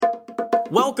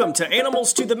Welcome to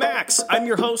Animals to the Max. I'm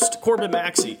your host, Corbin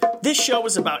Maxey. This show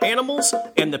is about animals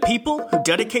and the people who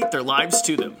dedicate their lives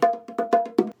to them.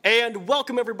 And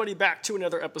welcome everybody back to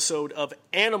another episode of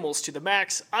Animals to the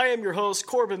Max. I am your host,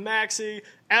 Corbin Maxey.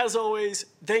 As always,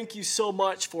 thank you so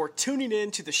much for tuning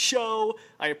in to the show.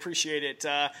 I appreciate it.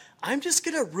 I'm just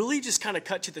going to really just kind of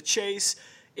cut to the chase.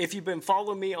 If you've been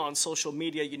following me on social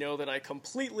media, you know that I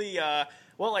completely, I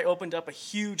opened up a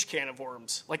huge can of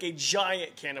worms, like a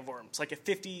giant can of worms, like a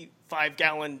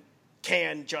 55-gallon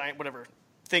can, giant, whatever,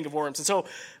 thing of worms. And so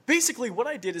basically what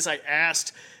I did is I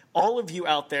asked all of you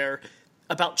out there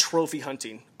about trophy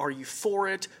hunting. Are you for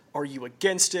it? Are you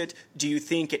against it? Do you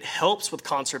think it helps with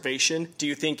conservation? Do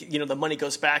you think, the money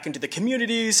goes back into the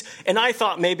communities? And I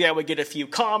thought maybe I would get a few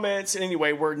comments. And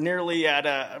anyway, we're nearly at,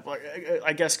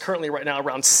 I guess currently right now,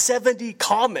 around 70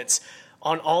 comments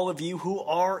on all of you who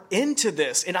are into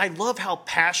this. And I love how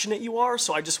passionate you are.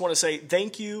 So I just want to say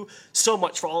thank you so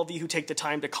much for all of you who take the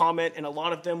time to comment. And a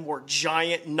lot of them were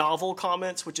giant novel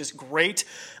comments, which is great.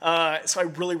 So I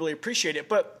really, really appreciate it.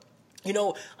 But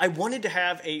I wanted to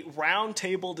have a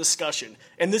roundtable discussion,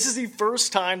 and this is the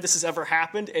first time this has ever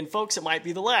happened. And folks, it might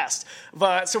be the last.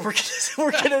 But so we're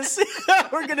gonna see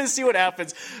we're gonna see what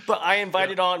happens. But I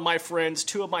invited on my friends,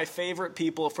 two of my favorite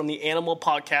people from the animal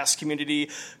podcast community,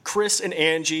 Chris and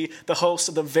Angie, the hosts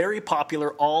of the very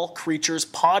popular All Creatures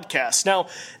podcast. Now,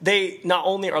 they not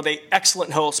only are they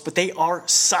excellent hosts, but they are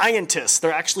scientists.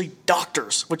 They're actually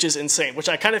doctors, which is insane. Which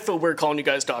I kind of feel weird calling you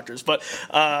guys doctors, but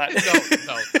No.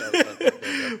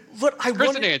 But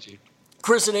Chris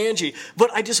and Angie. But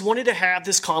I just wanted to have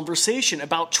this conversation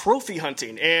about trophy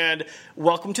hunting. And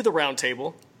welcome to the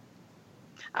roundtable.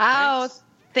 Oh,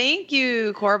 thank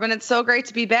you, Corbin. It's so great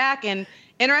to be back. And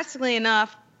interestingly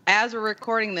enough, as we're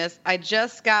recording this, I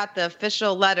just got the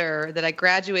official letter that I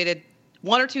graduated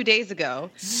 1 or 2 days ago.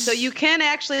 So you can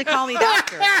actually call me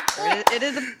doctor. It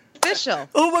is official.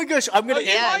 Oh my gosh! You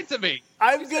lied to me.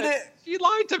 She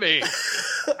lied to me.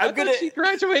 I thought she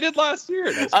graduated last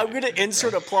year. I'm going to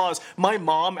insert applause. My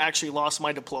mom actually lost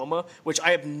my diploma, which I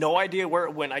have no idea where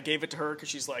it went. I gave it to her because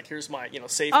she's like, here's my,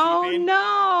 safekeeping. Oh,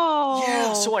 no.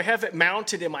 Yeah, so I have it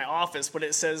mounted in my office, but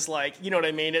it says, you know what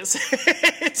I mean? It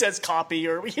says copy,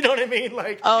 or you know what I mean?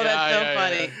 That's so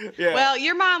funny. Yeah. Well,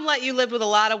 your mom let you live with a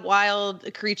lot of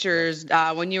wild creatures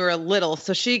when you were little,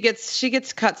 so she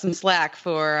gets cut some slack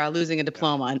for losing a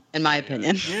diploma, in my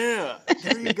opinion. Yeah,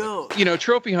 there you go.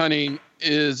 Trophy hunting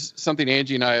is something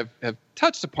Angie and I have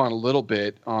touched upon a little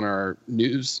bit on our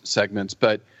news segments,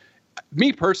 but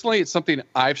me personally, it's something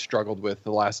I've struggled with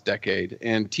the last decade.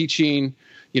 And teaching,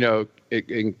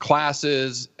 in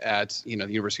classes at, the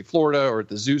University of Florida or at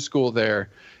the zoo school there,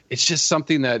 it's just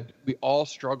something that we all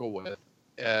struggle with.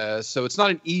 So it's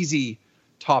not an easy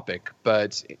topic,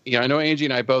 but, I know Angie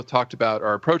and I both talked about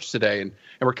our approach today, and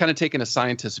we're kind of taking a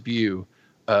scientist's view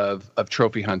of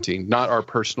trophy hunting, not our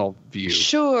personal view.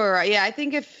 Sure. Yeah, I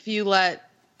think if you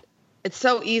it's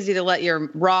so easy to let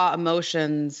your raw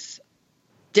emotions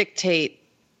dictate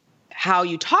how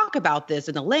you talk about this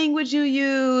and the language you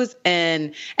use.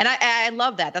 And I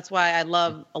love that. That's why I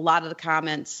love a lot of the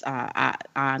comments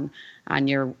on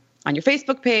your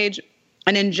Facebook page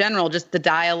and in general, just the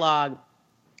dialogue.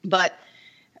 But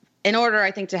in order,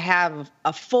 I think, to have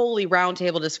a fully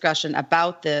roundtable discussion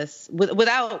about this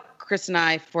without Chris and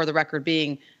I, for the record,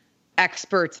 being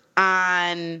experts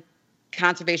on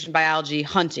conservation biology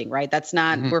hunting, right? That's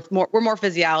not, we're more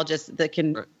physiologists that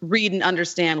can read and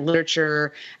understand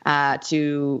literature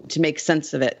to make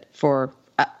sense of it for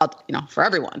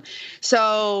everyone.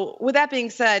 So with that being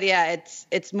said, yeah,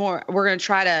 it's more,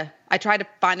 I tried to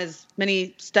find as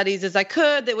many studies as I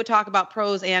could that would talk about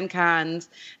pros and cons.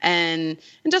 And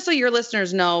just so your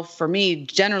listeners know, for me,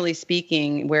 generally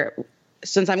speaking,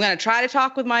 since I'm going to try to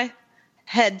talk with my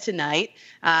head tonight,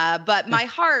 but my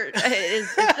heart is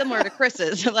similar to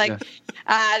Chris's. For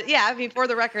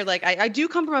the record, I do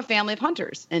come from a family of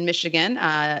hunters in Michigan,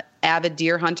 avid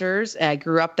deer hunters. I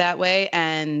grew up that way,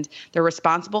 and they're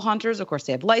responsible hunters. Of course,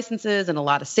 they have licenses and a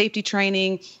lot of safety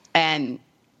training, and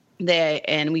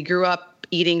we grew up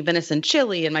eating venison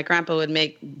chili, and my grandpa would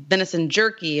make venison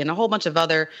jerky and a whole bunch of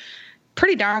other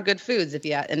pretty darn good foods,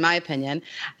 in my opinion.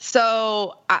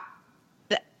 So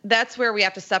that's where we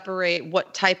have to separate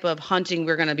what type of hunting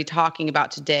we're going to be talking about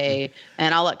today,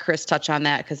 and I'll let Chris touch on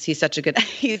that because he's such a good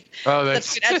such a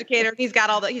good educator. He's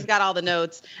got all the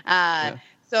notes.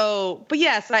 So, but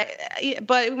yes,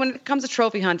 but when it comes to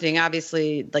trophy hunting,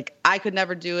 obviously, I could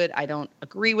never do it. I don't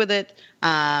agree with it.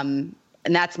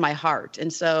 And that's my heart.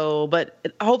 And so, but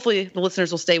hopefully the listeners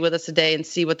will stay with us today and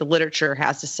see what the literature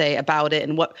has to say about it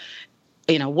and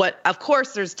of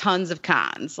course there's tons of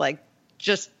cons,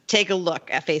 just take a look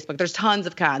at Facebook. There's tons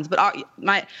of cons, but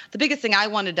the biggest thing I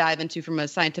want to dive into from a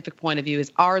scientific point of view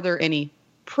is, are there any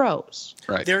pros?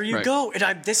 Right. There you go.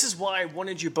 And this is why I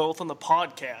wanted you both on the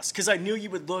podcast, because I knew you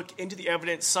would look into the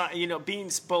evidence,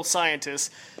 being both scientists.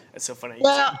 It's so funny.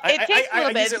 Well, it takes a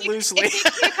little bit. Use it loosely. It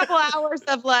takes me a couple hours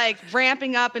of like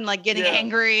ramping up and like getting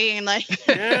angry and like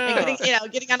and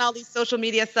getting on all these social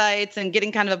media sites and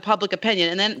getting kind of a public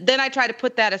opinion. And then I try to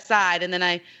put that aside, and then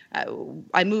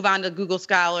I move on to Google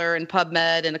Scholar and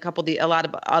PubMed and a lot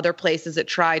of other places that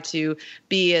try to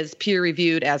be as peer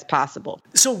reviewed as possible.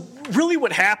 So really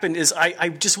what happened is I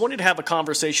just wanted to have a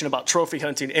conversation about trophy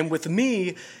hunting. And with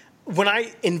me, when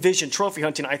I envision trophy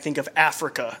hunting, I think of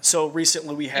Africa. So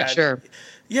recently we had,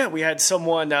 we had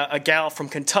someone, a gal from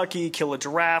Kentucky, kill a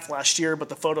giraffe last year, but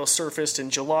the photo surfaced in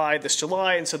this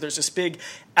July, and so there's this big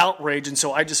outrage. And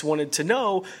so I just wanted to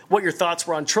know what your thoughts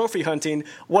were on trophy hunting.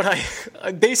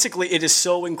 Basically, it is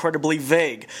so incredibly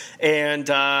vague, and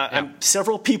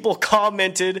several people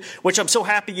commented, which I'm so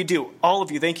happy you do. All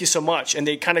of you, thank you so much. And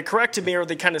they kind of corrected me, or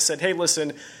they kind of said, "Hey,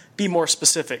 listen, be more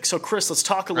specific." So, Chris, let's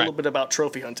talk a little bit about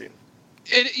trophy hunting.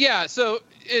 So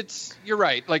you're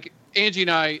right. Like Angie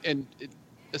and I, and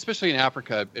especially in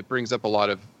Africa, it brings up a lot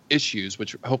of issues,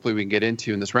 which hopefully we can get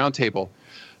into in this roundtable.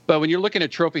 But when you're looking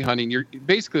at trophy hunting, you're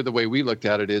basically, the way we looked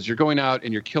at it is, you're going out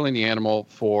and you're killing the animal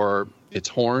for its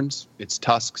horns, its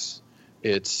tusks,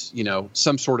 its,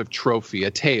 some sort of trophy,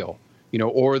 a tail,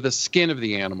 or the skin of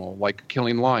the animal, like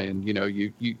killing lion.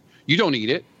 You don't eat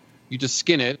it. You just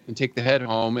skin it and take the head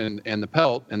home and the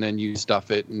pelt, and then you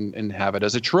stuff it and have it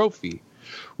as a trophy.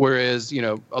 Whereas,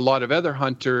 a lot of other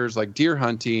hunters, like deer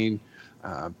hunting,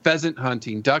 pheasant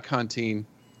hunting, duck hunting,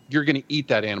 you're going to eat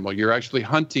that animal. You're actually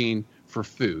hunting for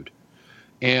food.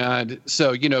 And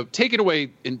so, take it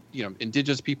away,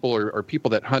 indigenous people or people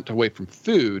that hunt away from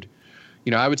food,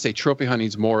 I would say trophy hunting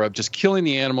is more of just killing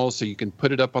the animal so you can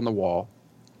put it up on the wall.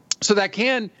 So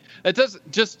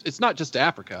it's not just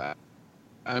Africa.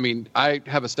 I mean, I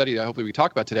have a study that hopefully we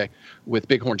talk about today with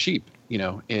bighorn sheep,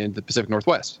 in the Pacific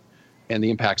Northwest and the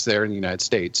impacts there in the United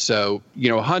States. So,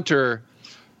 a hunter,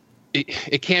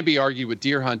 it can be argued with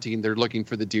deer hunting. They're looking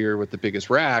for the deer with the biggest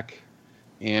rack,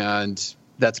 and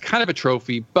that's kind of a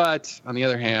trophy. But on the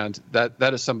other hand,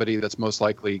 that is somebody that's most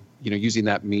likely, using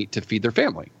that meat to feed their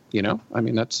family. I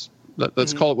mean, let's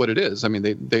call it what it is. I mean,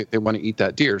 they want to eat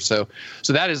that deer. So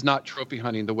that is not trophy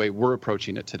hunting the way we're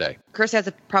approaching it today. Chris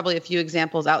has probably a few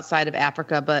examples outside of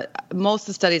Africa, but most of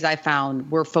the studies I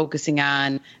found were focusing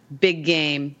on big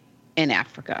game in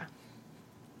Africa.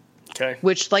 Okay.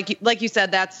 Which, like you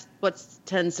said, that's what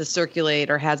tends to circulate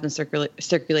or has been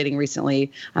circulating recently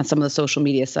on some of the social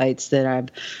media sites that I've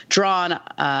drawn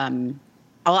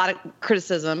a lot of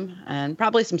criticism and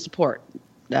probably some support.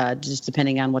 Just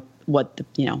depending on what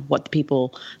the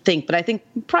people think, but I think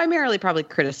primarily probably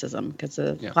criticism, because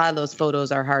a lot of those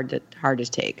photos are hard to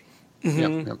take.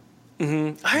 Mm-hmm. Yep.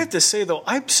 Mm-hmm. I have to say though,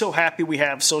 I'm so happy we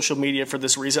have social media for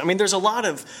this reason. I mean, there's a lot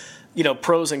of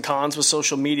pros and cons with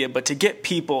social media, but to get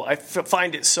people, I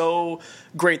find it so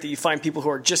great that you find people who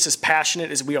are just as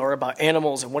passionate as we are about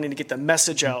animals and wanting to get the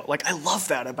message out. Like, I love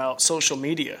that about social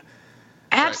media.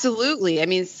 Absolutely. Right. I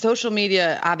mean, social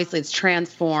media, obviously, it's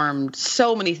transformed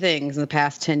so many things in the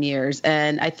past 10 years.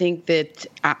 And I think that,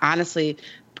 honestly,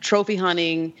 trophy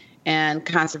hunting and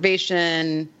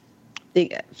conservation,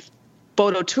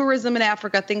 photo tourism in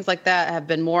Africa, things like that have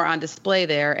been more on display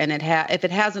there. And if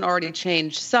it hasn't already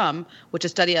changed some, which a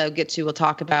study I'll get to will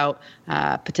talk about,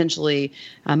 potentially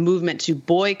a movement to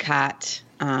boycott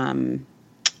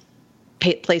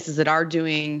places that are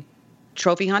doing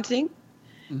trophy hunting.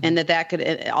 And that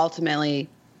could ultimately,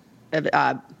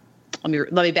 let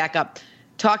me back up,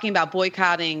 talking about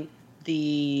boycotting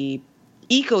the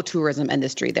ecotourism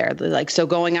industry there, so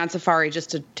going on safari just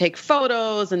to take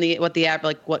photos and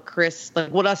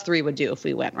what us three would do if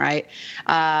we went, right?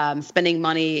 Spending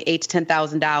money, $8,000 to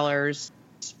 $10,000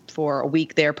 for a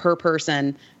week there per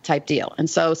person type deal. And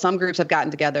so some groups have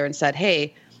gotten together and said,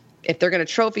 hey, if they're going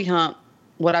to trophy hunt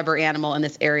whatever animal in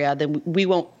this area, then we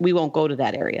won't go to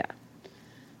that area.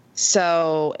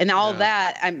 So, and all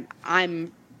that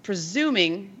I'm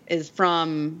presuming is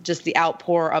from just the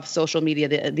outpour of social media,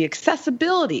 the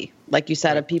accessibility, like you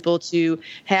said, of people to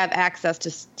have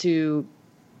access to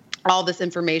all this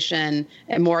information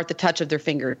and more at the touch of their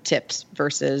fingertips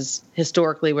versus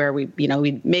historically where we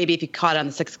maybe if you caught it on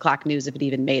the 6 o'clock news, if it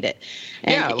even made it.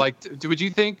 And would you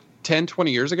think 10, 20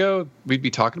 years ago we'd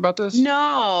be talking about this?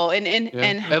 No. And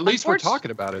at least we're talking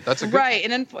about it. That's a good right.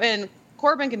 And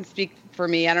Corbin can speak for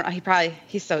me. I don't know.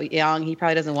 He's so young. He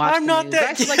probably doesn't watch. I'm not news.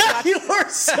 that. You are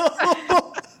so.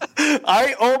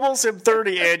 I almost am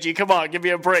 30, Angie. Come on, give me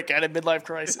a break. I had a midlife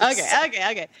crisis.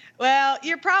 Okay. Well,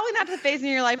 you're probably not to the phase in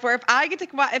your life where if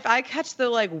I catch the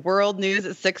like world news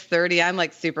at 6:30, I'm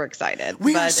like super excited.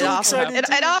 We are so excited.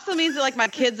 It also means that like my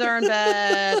kids are in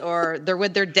bed or they're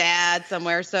with their dad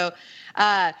somewhere. So,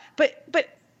 but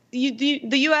the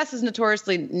U.S. is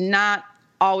notoriously not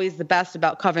always the best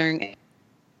about covering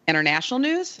international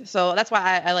news. So that's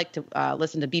why I like to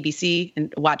listen to BBC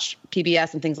and watch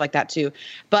PBS and things like that too.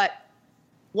 But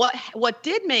what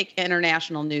did make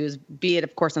international news, be it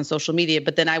of course on social media,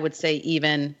 but then I would say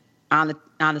even on the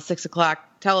 6:00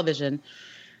 television,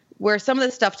 where some of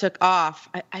this stuff took off,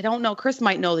 I don't know, Chris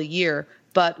might know the year,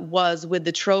 but was with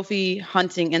the trophy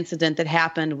hunting incident that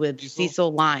happened with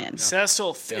Cecil Lyon.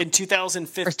 Cecil in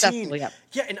 2015. Cecil, yeah.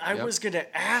 Yeah, and I was going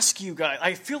to ask you guys,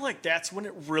 I feel like that's when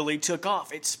it really took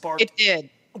off. It sparked It did.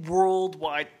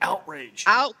 worldwide outrage.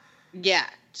 So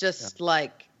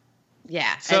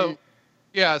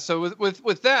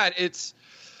with that, it's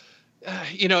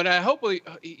and I hopefully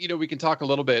we can talk a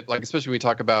little bit, like especially when we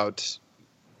talk about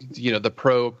the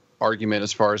pro argument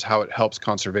as far as how it helps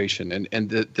conservation and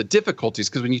the difficulties,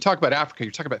 because when you talk about Africa,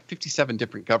 you're talking about 57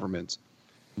 different governments.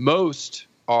 Most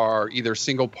are either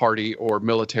single party or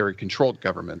military controlled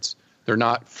governments. They're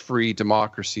not free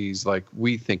democracies like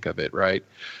we think of it, right?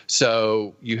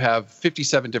 So you have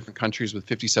 57 different countries with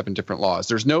 57 different laws.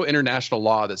 There's no international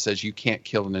law that says you can't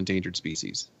kill an endangered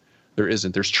species. There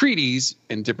isn't. There's treaties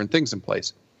and different things in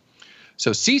place.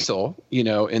 So Cecil,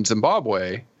 in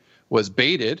Zimbabwe was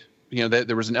baited.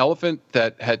 There was an elephant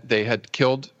that they had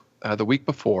killed the week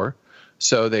before.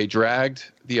 So they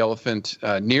dragged the elephant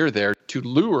near there to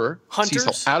lure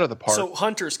Cecil out of the park. So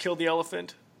hunters killed the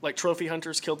elephant? Like trophy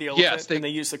hunters killed the elephant and they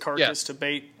used the carcass to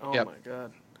bait? Oh, my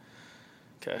God.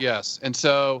 Okay. Yes. And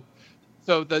so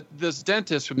this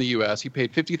dentist from the U.S., he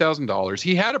paid $50,000.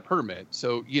 He had a permit.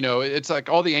 So, it's like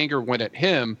all the anger went at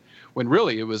him when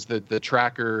really it was the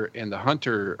tracker and the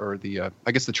hunter, or the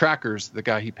tracker's the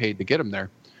guy he paid to get him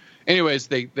there. Anyways,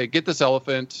 they get this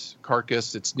elephant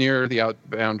carcass. It's near the out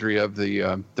boundary of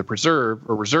the preserve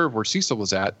or reserve where Cecil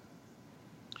was at.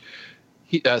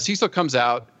 Cecil comes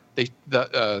out.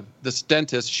 This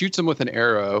dentist shoots him with an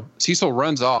arrow. Cecil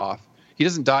runs off. He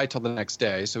doesn't die till the next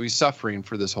day, so he's suffering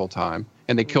for this whole time.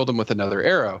 And they killed him with another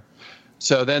arrow.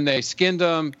 So then they skinned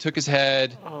him, took his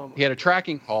head. He had a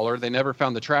tracking collar. They never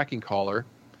found the tracking collar.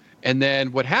 And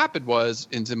then what happened was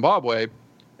in Zimbabwe,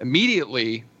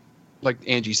 immediately, like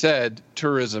Angie said,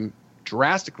 tourism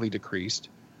drastically decreased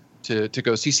to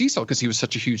go see Cecil because he was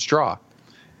such a huge draw.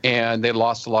 And they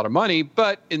lost a lot of money.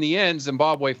 But in the end,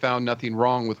 Zimbabwe found nothing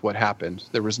wrong with what happened.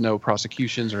 There was no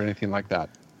prosecutions or anything like that.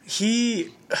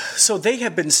 So they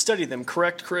have been studying them,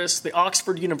 correct, Chris? The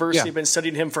Oxford University have been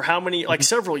studying him for how many, like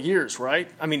several years, right?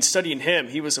 I mean, studying him,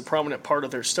 he was a prominent part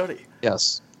of their study.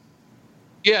 Yes.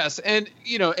 And,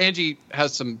 Angie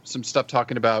has some stuff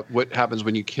talking about what happens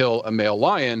when you kill a male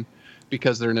lion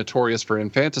because they're notorious for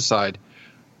infanticide.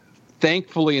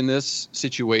 Thankfully, in this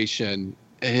situation,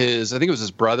 I think it was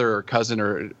his brother or cousin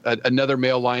or another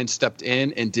male lion stepped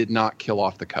in and did not kill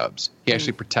off the cubs. He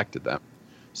actually protected them.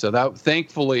 So that,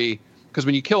 thankfully, because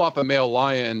when you kill off a male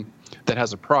lion that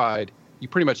has a pride, you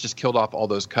pretty much just killed off all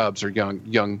those cubs or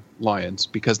young lions,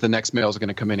 because the next male is going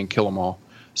to come in and kill them all.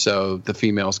 So the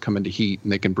females come into heat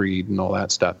and they can breed and all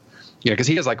that stuff. Yeah, because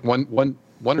he has like one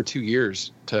or 2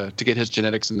 years to get his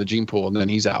genetics in the gene pool, and then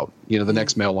he's out. The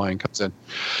next male lion comes in.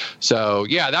 So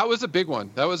yeah, that was a big one.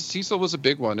 Cecil was a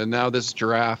big one, and now this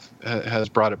giraffe has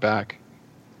brought it back.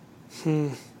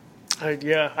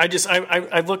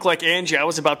 I look like Angie. I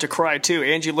was about to cry too.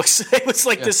 Angie it was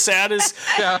like the saddest.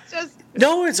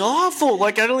 No, it's awful.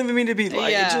 Like, I don't even mean to be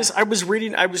like, I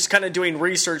was kind of doing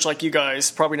research like you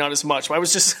guys, probably not as much, but I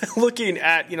was just looking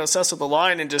at, Cecil the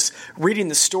Lion and just reading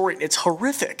the story. It's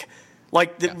horrific.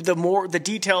 Like the more the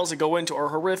details that go into are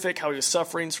horrific, how he was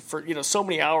suffering for, so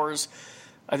many hours.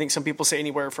 I think some people say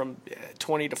anywhere from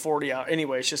 20 to 40 hours.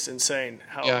 Anyway, it's just insane.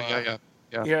 How,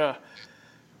 Yeah.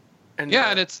 And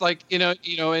it's like,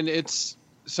 and it's,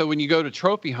 so when you go to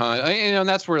trophy hunt, and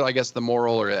that's where I guess the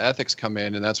moral or ethics come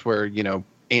in, and that's where,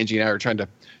 Angie and I are trying to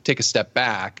take a step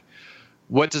back.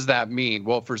 What does that mean?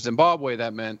 Well, for Zimbabwe,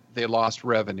 that meant they lost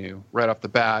revenue right off the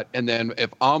bat. And then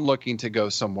if I'm looking to go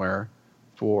somewhere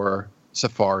for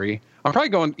safari, I'm probably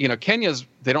going, Kenya's,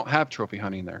 they don't have trophy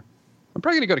hunting there. I'm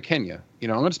probably going to go to Kenya. I'm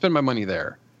going to spend my money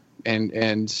there and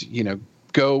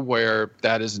go where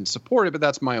that isn't supported, but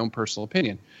that's my own personal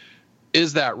opinion.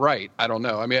 Is that right? I don't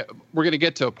know. I mean, we're going to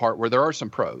get to a part where there are some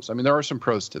pros. I mean, there are some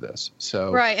pros to this.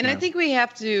 So right, and I think we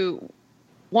have to.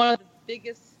 One of the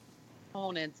biggest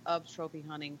components of trophy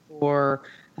hunting for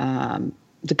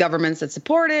the governments that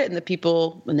support it and the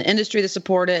people in the industry that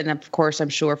support it, and of course, I'm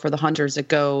sure for the hunters that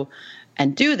go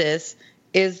and do this,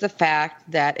 is the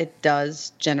fact that it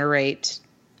does generate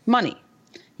money.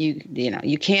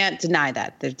 You can't deny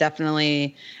that. There's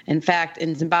definitely, in fact,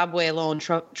 in Zimbabwe alone,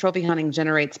 trophy hunting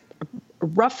generates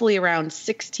roughly around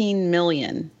 16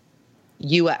 million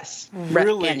US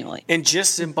annually. In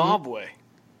just Zimbabwe?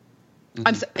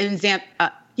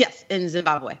 Yes, in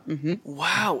Zimbabwe. Mm-hmm.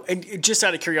 Wow. And just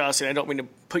out of curiosity, I don't mean to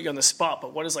put you on the spot,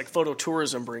 but what does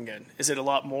phototourism bring in? Is it a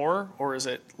lot more or is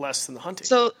it less than the hunting?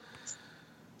 So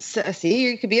see,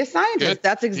 you could be a scientist. Good.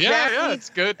 That's exactly. Yeah,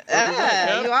 it's good. You are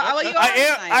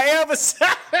I am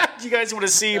do you guys want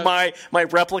to see my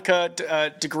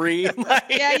replica degree?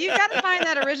 Yeah, you got to find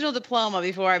that original diploma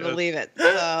before I believe it.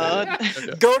 So.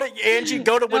 Go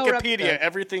to Wikipedia.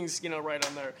 Everything's right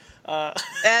on there.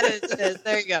 That is.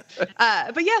 There you go.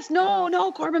 But yes,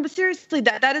 no, Corbin. But seriously,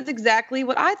 that is exactly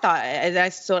what I thought. And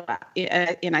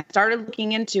I started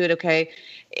looking into it. Okay,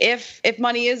 if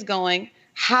money is going,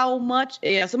 how much?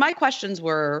 So my questions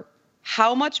were,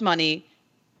 how much money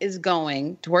is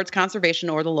going towards conservation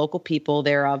or the local people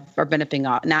thereof are benefiting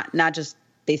off, not just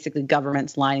basically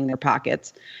governments lining their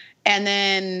pockets. And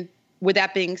then, with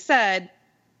that being said,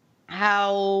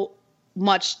 how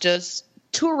much does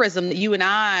tourism that you and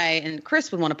I and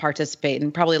Chris would want to participate,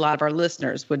 and probably a lot of our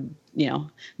listeners would,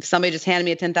 if somebody just handed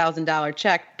me a $10,000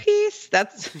 check, peace,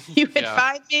 you would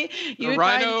find me. You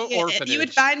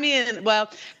would find me in,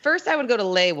 first I would go to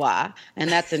Lewa,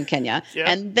 and that's in Kenya. Yeah.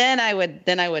 And then I would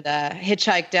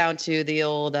hitchhike down to the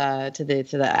old, to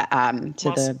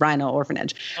the Rhino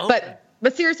Orphanage. Okay.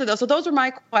 But seriously though, so those were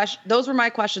my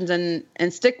questions,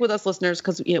 and stick with us, listeners,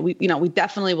 because we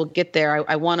definitely will get there.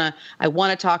 I want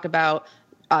to talk about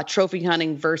trophy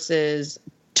hunting versus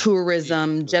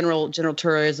tourism, general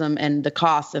tourism, and the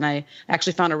costs. And I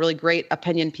actually found a really great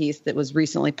opinion piece that was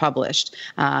recently published.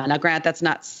 Now, granted, that's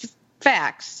not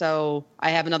facts, so I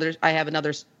have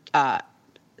another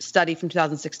study from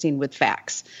 2016 with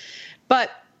facts.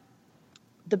 But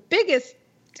the biggest.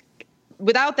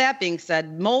 Without that being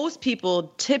said, most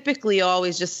people typically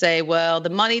always just say, well, the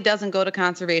money doesn't go to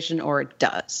conservation, or it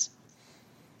does.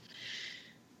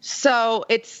 So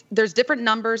there's different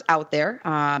numbers out there.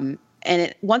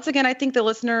 Once again, I think the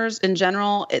listeners in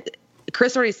general,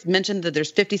 Chris already mentioned that there's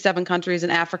 57 countries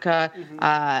in Africa.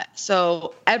 Mm-hmm.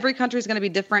 So every country is going to be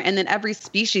different, and then every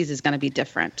species is going to be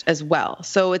different as well.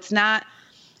 So it's not...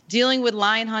 Dealing with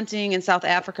lion hunting in South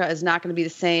Africa is not going to be the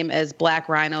same as black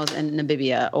rhinos in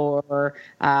Namibia or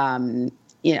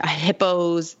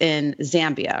hippos in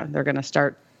Zambia. They're going to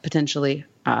start potentially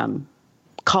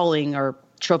culling or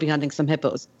trophy hunting some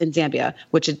hippos in Zambia,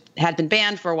 which had been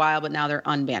banned for a while, but now they're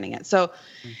unbanning it. So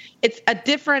it's a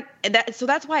different. So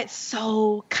that's why it's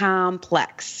so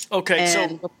complex. Okay,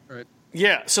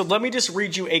 so let me just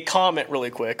read you a comment really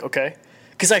quick, okay?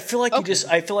 Because I feel like you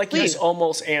just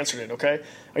almost answered it. Okay,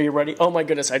 are you ready? Oh my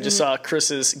goodness, I just saw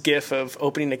Chris's GIF of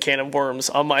opening a can of worms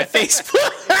on my Facebook.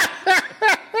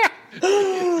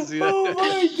 Oh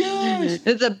my gosh!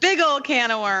 It's a big old can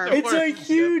of worms. It's a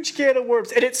huge can of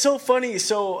worms, and it's so funny.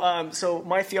 So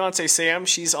my fiance Sam,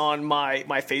 she's on my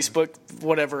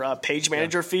Facebook page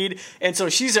manager feed, and so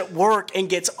she's at work and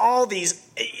gets all these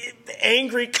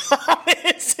angry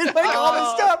comments and all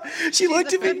this stuff. She's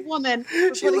looked at me. Good woman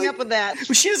for putting up with that.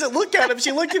 She doesn't look at him.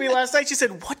 She looked at me last night. She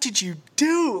said, "What did you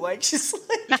do?" She's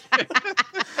like,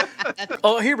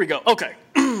 "Oh, here we go." Okay.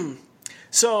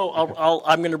 So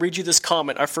I'm going to read you this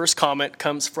comment. Our first comment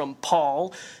comes from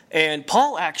Paul, and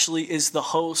Paul actually is the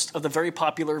host of the very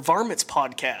popular Varmints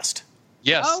podcast.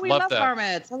 Yes, we love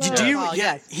Varmints. Do you? Yeah,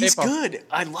 yes. He's good.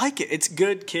 I like it. It's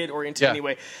good, kid-oriented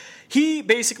anyway. He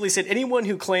basically said anyone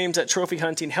who claims that trophy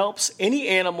hunting helps any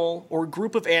animal or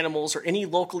group of animals or any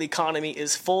local economy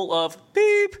is full of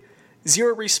beep,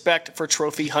 zero respect for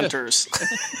trophy hunters.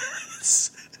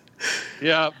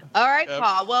 Yeah. All right,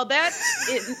 Paul. Well,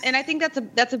 and I think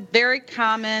that's a very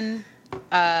common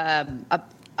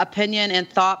opinion and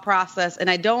thought process, and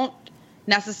I don't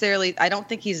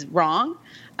think he's wrong.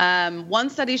 One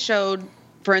study showed,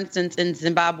 for instance, in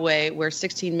Zimbabwe, where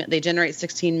they generate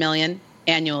 16 million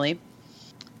annually,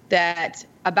 that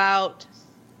about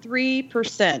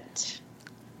 3%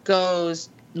 goes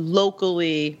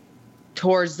locally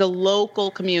towards the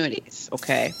local communities.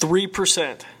 Okay,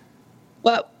 3%.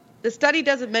 Well, the study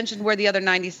doesn't mention where the other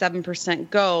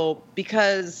 97% go,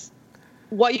 because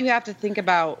what you have to think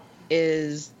about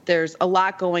is there's a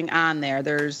lot going on there.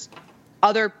 There's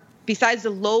besides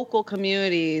the local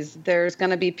communities, there's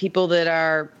going to be people that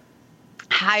are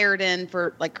hired in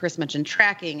for, like Chris mentioned,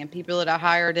 tracking, and people that are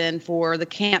hired in for the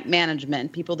camp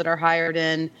management, people that are hired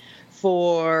in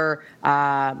for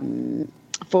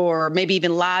maybe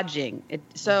even lodging.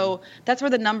 So that's where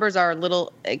the numbers are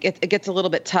it gets a little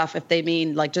bit tough if they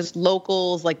mean like just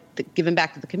locals, like giving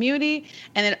back to the community,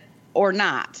 or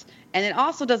not. And it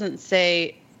also doesn't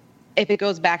say if it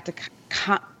goes back to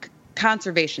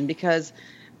conservation, because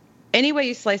any way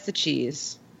you slice the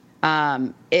cheese,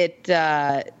 conservation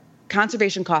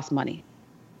costs money,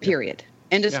 period.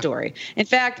 End of story. In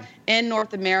fact, in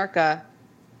North America,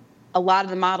 a lot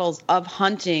of the models of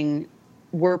hunting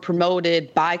were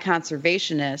promoted by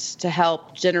conservationists to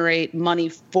help generate money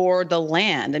for the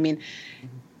land. I mean,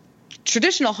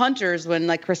 traditional hunters, when,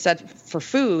 like Chris said, for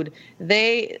food,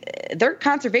 they're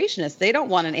conservationists. They don't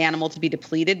want an animal to be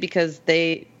depleted because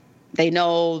they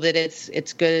know that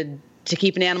it's good to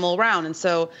keep an animal around. And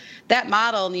so that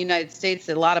model in the United States,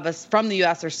 that a lot of us from the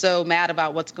U.S. are so mad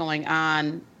about what's going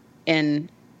on in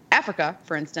Africa,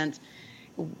 for instance,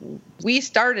 we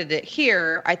started it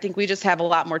here. I think we just have a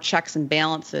lot more checks and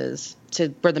balances to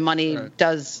where the money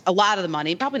does, a lot of the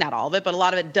money, probably not all of it, but a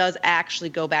lot of it does actually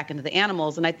go back into the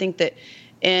animals. And I think that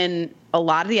in a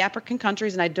lot of the African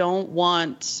countries, and I don't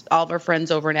want all of our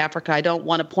friends over in Africa, I don't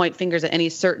want to point fingers at any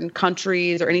certain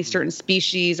countries or any certain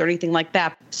species or anything like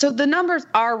that. So the numbers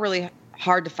are really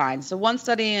hard to find. So one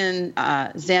study in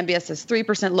Zambia says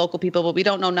 3% local people, but we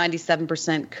don't know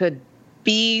 97% could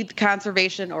be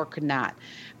conservation or could not.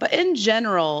 But in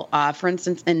general, for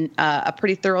instance, in a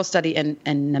pretty thorough study in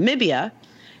Namibia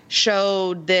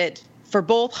showed that for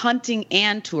both hunting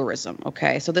and tourism,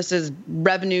 okay, so this is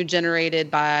revenue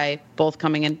generated by both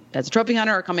coming in as a trophy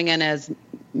hunter or coming in as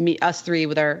us three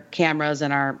with our cameras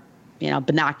and our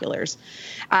binoculars,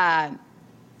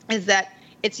 is that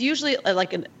it's usually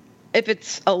if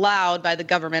it's allowed by the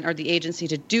government or the agency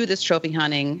to do this trophy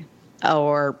hunting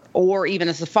or even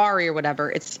a safari or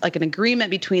whatever, it's like an agreement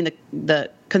between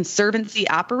the conservancy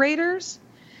operators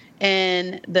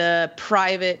and the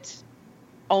private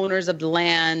owners of the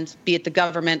land, be it the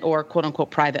government or quote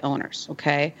unquote private owners.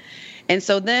 Okay. And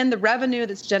so then the revenue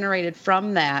that's generated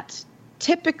from that,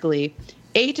 typically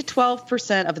 8 to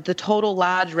 12% of the total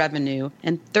lodge revenue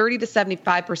and 30 to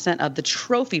 75% of the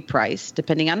trophy price,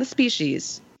 depending on the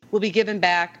species, will be given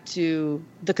back to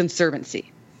the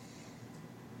conservancy.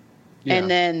 Yeah.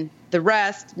 And then the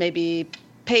rest maybe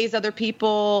pays other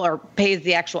people or pays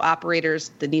the actual operators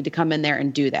that need to come in there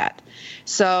and do that.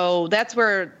 So that's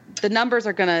where the numbers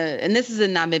are going to, and this is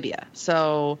in Namibia.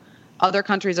 So other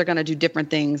countries are going to do different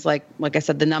things. Like I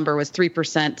said, the number was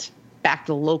 3% back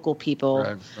to local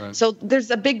people. Right. So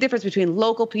there's a big difference between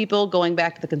local people going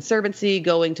back to the conservancy,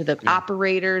 going to the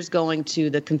operators, going to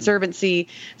the conservancy.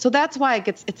 So that's why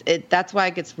it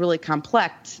gets really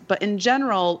complex. But in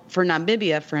general, for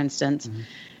Namibia, for instance,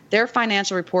 their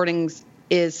financial reporting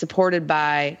is supported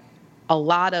by a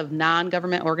lot of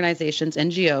non-government organizations,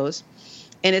 NGOs,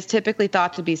 and is typically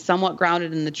thought to be somewhat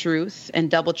grounded in the truth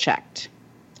and double-checked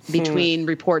between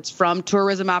reports from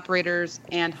tourism operators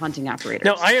and hunting operators.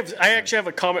 Now, I actually have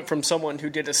a comment from someone who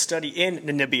did a study in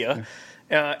Namibia,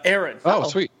 Erin. Oh,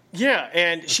 sweet. Yeah,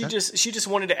 and she just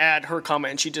wanted to add her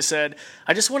comment, and she just said,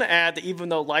 I just want to add that even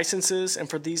though licenses and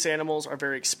for these animals are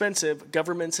very expensive,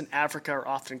 governments in Africa are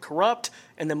often corrupt,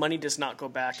 and the money does not go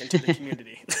back into the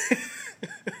community.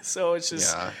 So it's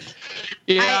just...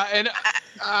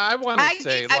 I want to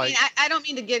say... I don't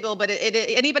mean to giggle, but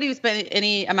anybody who spent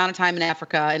any amount of time in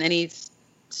Africa in any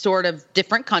sort of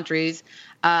different countries,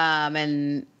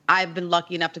 and I've been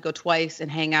lucky enough to go twice and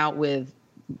hang out with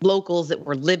locals that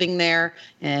were living there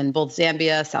in both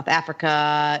Zambia, South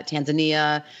Africa,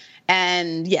 Tanzania.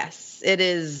 And yes,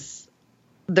 there's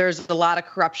a lot of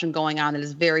corruption going on that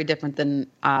is very different than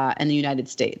in the United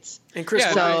States. And Chris,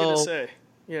 what are you going to say?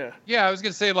 Yeah, I was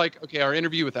going to say, our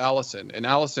interview with Allison, and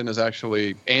Allison is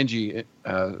actually Angie,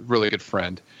 a really good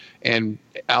friend. And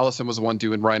Allison was the one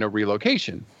doing rhino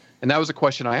relocation. And that was a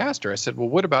question I asked her. I said, well,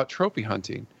 what about trophy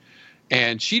hunting?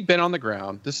 And she'd been on the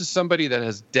ground. This is somebody that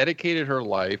has dedicated her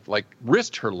life,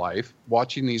 risked her life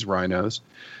watching these rhinos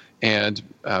and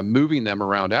moving them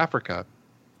around Africa.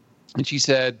 And she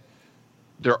said,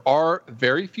 there are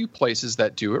very few places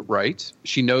that do it right.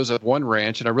 She knows of one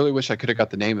ranch, and I really wish I could have got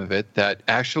the name of it, that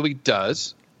actually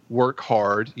does work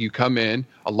hard. You come in,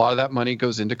 a lot of that money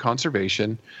goes into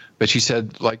conservation. But she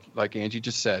said, like Angie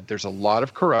just said, there's a lot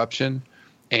of corruption,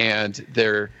 and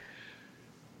that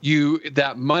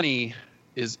money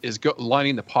is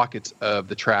lining the pockets of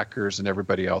the trackers and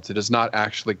everybody else. It is not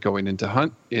actually going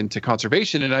into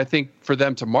conservation. And I think for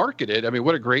them to market it, I mean,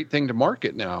 what a great thing to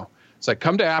market now. It's like,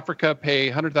 come to Africa, pay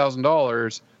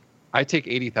 $100,000. I take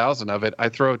 $80,000 of it. I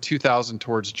throw $2,000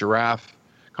 towards giraffe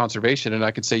conservation, and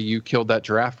I could say you killed that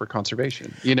giraffe for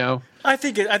conservation. I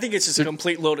think it's just a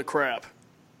complete load of crap.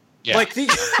 Yeah. Like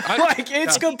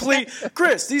it's complete.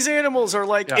 Chris, these animals are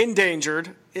endangered,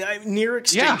 near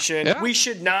extinction. Yeah. We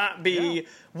should not be. Yeah.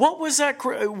 What was that?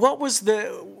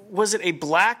 Was it a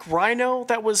black rhino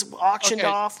that was auctioned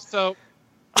off? So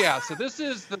this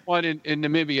is the one in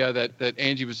Namibia that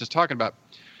Angie was just talking about.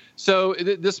 So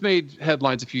this made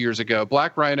headlines a few years ago.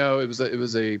 Black rhino. It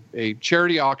was a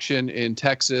charity auction in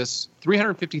Texas.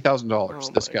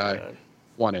 $350,000. This guy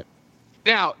won it.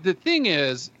 Now the thing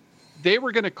is, they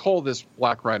were going to cull this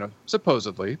black rhino,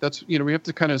 supposedly. That's, we have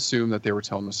to kind of assume that they were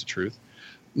telling us the truth.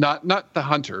 Not the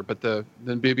hunter, but the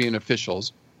Namibian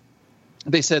officials.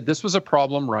 They said this was a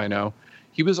problem rhino.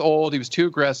 He was old. He was too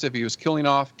aggressive. He was killing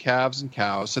off calves and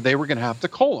cows. So they were going to have to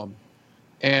cull him.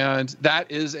 And that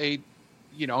is I'm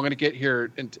going to get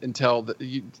here and tell that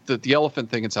the elephant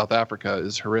thing in South Africa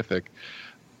is horrific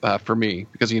for me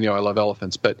because, I love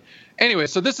elephants. But anyway,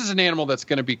 so this is an animal that's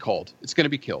going to be culled. It's going to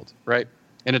be killed, right?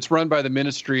 And it's run by the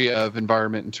Ministry of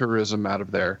Environment and Tourism out of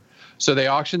there. So they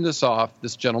auctioned this off.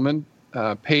 This gentleman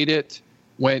paid it,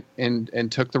 went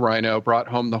and took the rhino, brought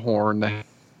home the horn, the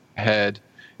head,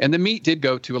 and the meat did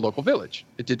go to a local village.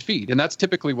 It did feed. And that's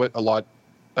typically what a lot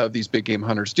of these big game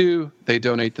hunters do. They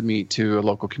donate the meat to a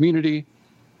local community,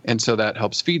 and so that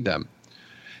helps feed them.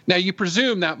 Now, you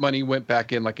presume that money went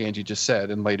back in, like Angie just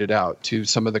said, and laid it out to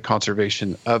some of the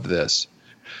conservation of this.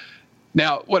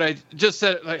 Now, what I just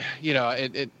said,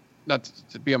 not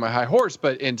to be on my high horse,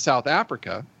 but in South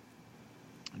Africa,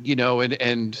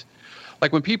 and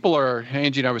like when people are,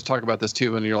 Angie and I was talking about this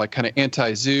too, when you're like kind of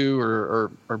anti-zoo or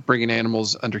bringing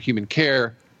animals under human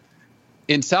care,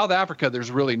 in South Africa, there's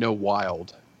really no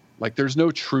wild. Like there's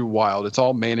no true wild. It's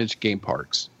all managed game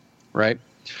parks, right?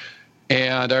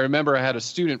 And I remember I had a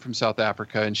student from South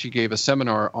Africa, and she gave a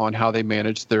seminar on how they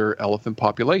manage their elephant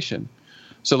population.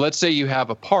 So let's say you have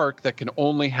a park that can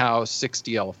only house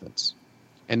 60 elephants,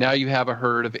 and now you have a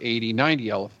herd of 80, 90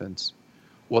 elephants.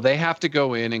 Well, they have to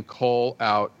go in and cull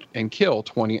out and kill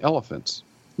 20 elephants.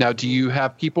 Now, do you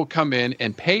have people come in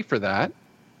and pay for that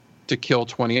to kill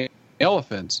 20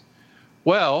 elephants?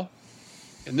 Well,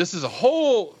 and this is a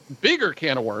whole bigger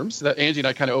can of worms that Angie and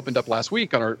I kind of opened up last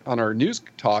week on our news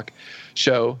talk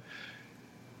show.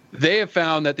 They have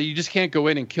found that you just can't go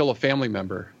in and kill a family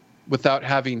member without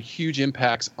having huge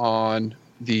impacts on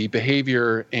the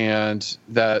behavior and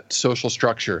that social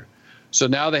structure. So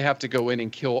now they have to go in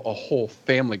and kill a whole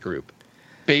family group,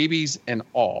 babies and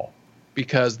all,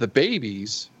 because the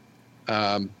babies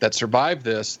that survive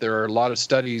this, there are a lot of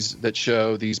studies that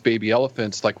show these baby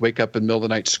elephants wake up in the middle of the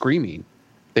night screaming.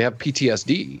 They have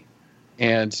PTSD.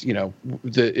 And,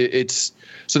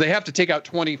 so they have to take out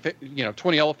 20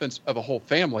 elephants of a whole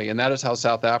family. And that is how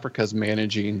South Africa is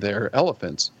managing their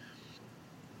elephants.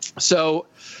 So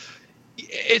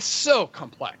it's so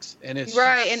complex, and it's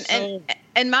right. And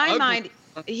in my mind,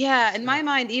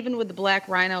 even with the black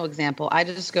rhino example, I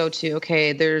just go to,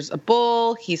 okay, there's a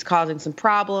bull. He's causing some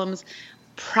problems,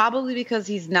 probably because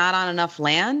he's not on enough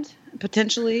land,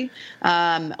 potentially,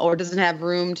 or doesn't have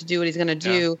room to do what he's going to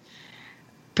do. Yeah.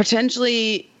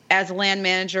 Potentially, as a land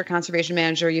manager, conservation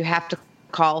manager, you have to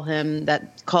call him.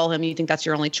 You think that's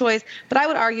your only choice. But I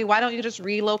would argue, why don't you just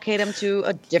relocate him to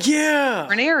a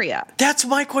different area? That's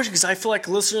my question, because I feel like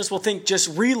listeners will think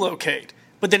just relocate.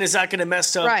 But then is that going to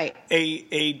mess up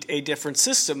a different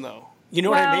system, though? You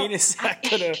know what I mean? Is that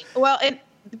going to...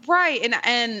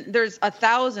 and there's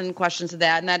 1,000 questions to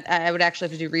that, and that I would actually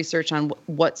have to do research on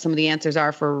what some of the answers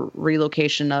are for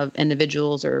relocation of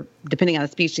individuals, or depending on the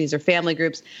species or family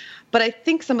groups. But I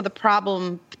think some of the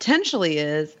problem potentially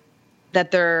is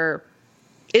that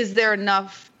is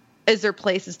there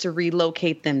places to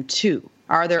relocate them to?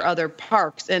 Are there other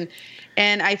parks? And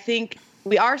I think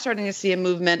we are starting to see a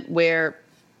movement where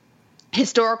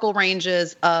historical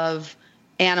ranges of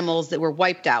animals that were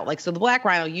wiped out, so the black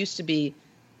rhino used to be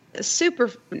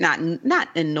not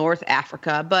in North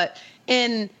Africa, but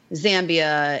in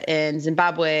Zambia and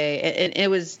Zimbabwe, and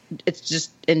it's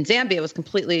just in Zambia, it was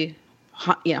completely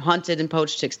hunted and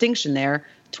poached to extinction there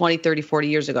 20, 30, 40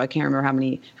 years ago. I can't remember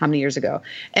how many years ago.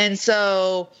 And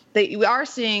so we are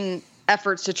seeing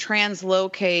efforts to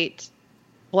translocate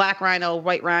black rhino,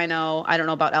 white rhino, I don't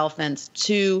know about elephants,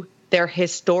 to their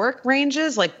historic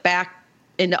ranges, back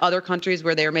into other countries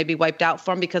where they are maybe wiped out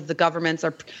from, because the governments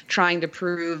are trying to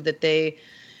prove that they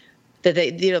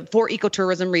for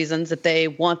ecotourism reasons, that they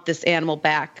want this animal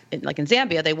back. Like in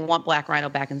Zambia, they want black rhino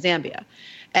back in Zambia.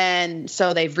 And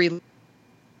so they've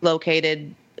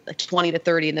relocated 20 to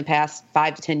 30 in the past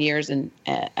 5 to 10 years and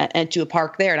to a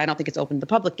park there. And I don't think it's open to the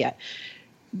public yet.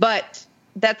 But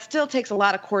that still takes a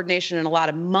lot of coordination and a lot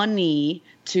of money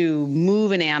to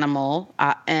move an animal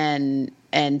and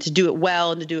to do it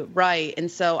well and to do it right.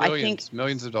 And so I think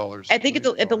millions of dollars. I think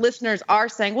if the listeners are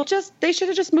saying, well, they should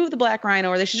have just moved the black rhino,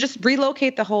 or they should just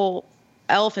relocate the whole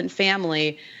elephant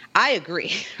family. I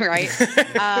agree, right?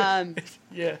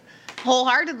 Yeah.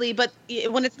 Wholeheartedly. But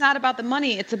when it's not about the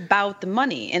money, it's about the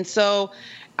money. And so,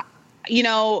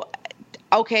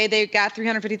 okay, they got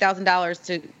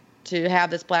 $350,000 to have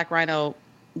this black rhino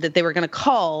that they were going to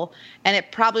cull, and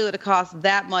it probably would have cost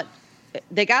that much.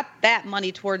 They got that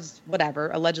money towards whatever,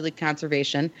 allegedly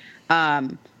conservation.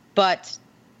 But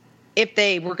if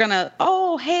they were going to,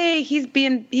 hey, he's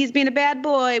being a bad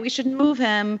boy, we shouldn't move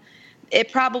him, it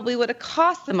probably would have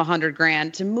cost them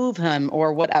 $100,000 to move him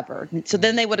or whatever. So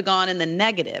then they would have gone in the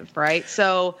negative, right?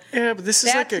 So yeah, but this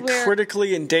is like a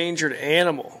critically endangered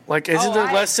animal. Like, isn't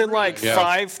there less than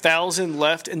 5,000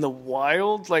 left in the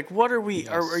wild? Like, what are we?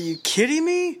 Are you kidding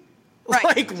me? Right.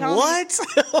 Like, what?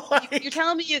 You're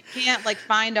telling me you can't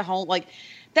find a home like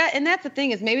that? And that's the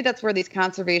thing, is maybe that's where these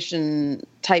conservation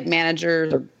type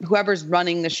managers or whoever's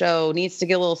running the show needs to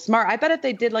get a little smart. I bet if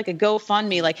they did a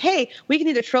GoFundMe, hey, we can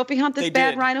either trophy hunt this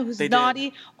bad rhino who's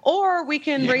naughty, or we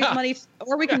can raise money,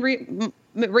 or we can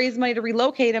raise money to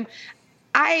relocate him.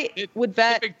 I would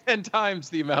bet 10 times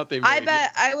the amount they made.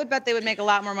 I would bet they would make a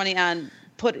lot more money on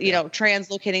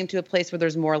translocating him to a place where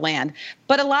there's more land.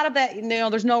 But a lot of that,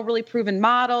 there's no really proven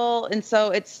model. And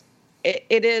so it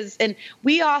is. And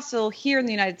we also here in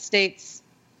the United States,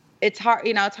 it's hard,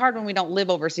 it's hard when we don't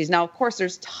live overseas. Now, of course,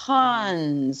 there's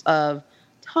tons of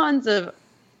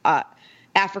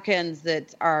Africans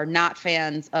that are not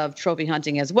fans of trophy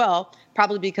hunting as well,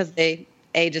 probably because they,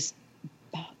 just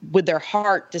with their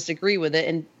heart disagree with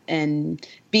it, and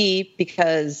B,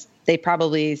 because they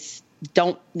probably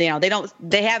they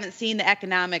haven't seen the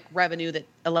economic revenue that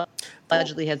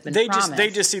allegedly has been promised. They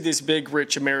just see these big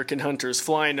rich American hunters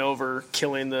flying over,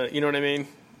 killing you know what I mean?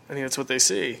 I think that's what they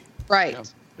see. Right.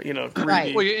 Greedy.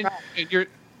 Right. Well,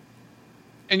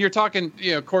 and you're talking,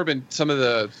 Corbin, some of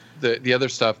the other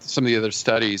stuff, some of the other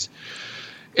studies.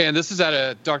 And this is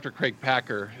at Dr. Craig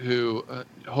Packer, who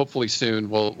hopefully soon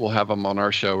we'll have him on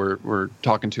our show. We're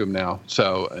talking to him now.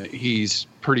 So he's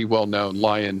pretty well known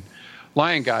lion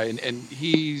guy, and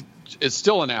he is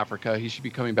still in Africa. He should be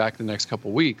coming back the next couple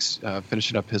of weeks,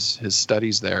 finishing up his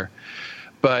studies there.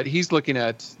 But he's looking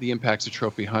at the impacts of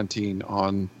trophy hunting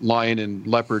on lion and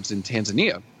leopards in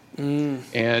Tanzania.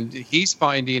 And he's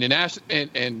finding,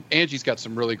 and Angie's got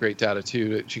some really great data too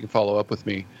that she can follow up with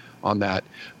me on that.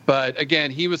 But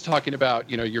again, he was talking about,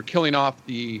 you're killing off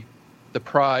the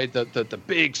pride, the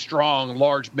big, strong,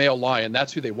 large male lion.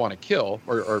 That's who they want to kill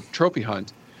or trophy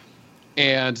hunt.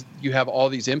 And you have all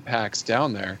these impacts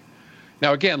down there.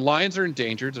 Now, again, lions are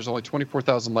endangered. There's only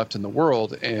 24,000 left in the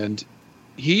world. And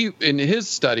he, in his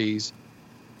studies,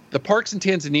 the parks in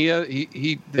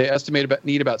Tanzania, they estimate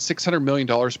need about $600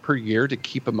 million per year to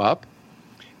keep them up.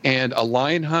 And a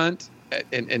lion hunt,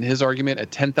 in his argument,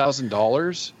 at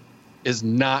 $10,000 is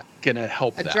not going to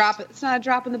help that. It's not a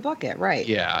drop in the bucket, right?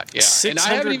 Yeah. And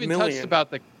I haven't even touched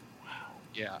about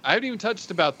I haven't even touched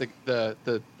about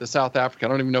the South Africa. I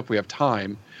don't even know if we have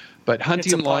time, but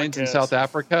hunting lions in South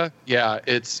Africa,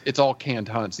 it's all canned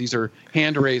hunts. These are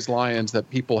hand-raised lions that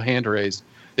people hand-raise.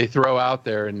 They throw out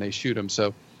there and they shoot them.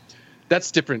 So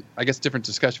that's different. I guess different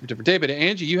discussion for different day. But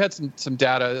Angie, you had some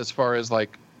data as far as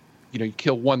you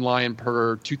kill one lion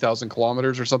per 2,000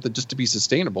 kilometers or something just to be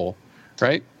sustainable,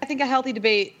 right? I think a healthy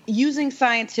debate using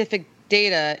scientific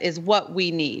data is what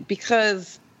we need,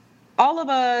 because all of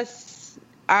us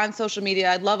on social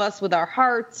media, I'd love us with our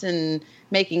hearts and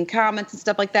making comments and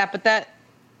stuff like that. But that,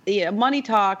 money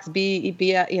talks,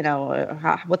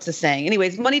 what's the saying?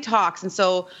 Anyways, money talks. And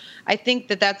so I think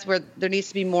that's where there needs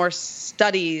to be more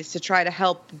studies to try to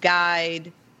help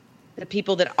guide the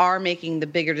people that are making the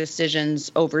bigger decisions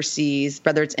overseas,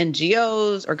 whether it's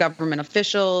NGOs or government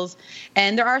officials.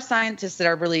 And there are scientists that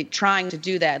are really trying to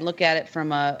do that and look at it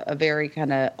from a very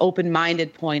kind of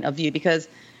open-minded point of view, because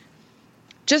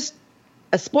just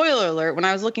a spoiler alert, when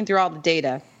I was looking through all the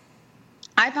data,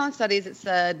 I found studies that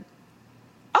said,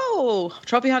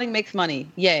 trophy hunting makes money.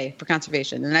 Yay, for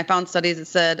conservation. And I found studies that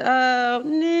said,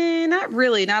 not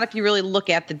really. Not if you really look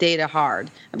at the data hard.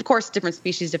 Of course, different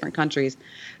species, different countries.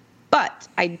 But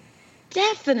I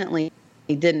definitely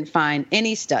didn't find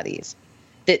any studies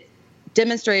that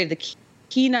demonstrated the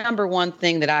key number one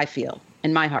thing that I feel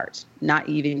in my heart, not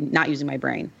using my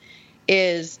brain,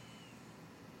 is,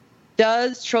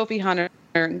 does trophy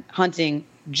hunting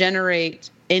generate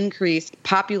increased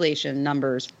population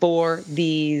numbers for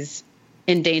these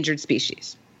endangered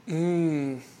species?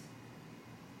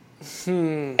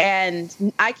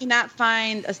 And I cannot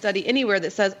find a study anywhere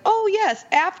that says, oh, yes,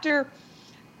 after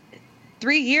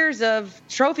 3 years of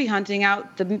trophy hunting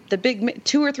out the big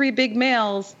 2 or 3 big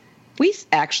males, we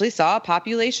actually saw a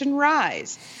population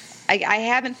rise. I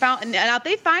haven't found, and now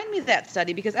they find me that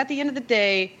study, because at the end of the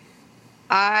day,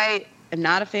 I am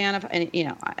not a fan of,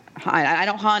 I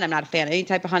don't hunt. I'm not a fan of any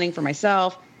type of hunting for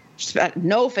myself. Just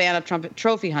no fan of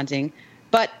trophy hunting.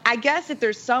 But I guess if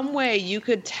there's some way you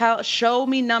could show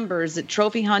me numbers that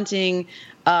trophy hunting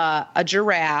a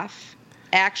giraffe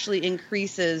actually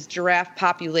increases giraffe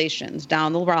populations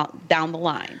down the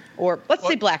line, or let's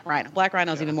say black rhino. Black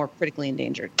rhino is even more critically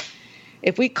endangered.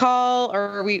 If we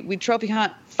we trophy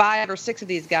hunt 5 or 6 of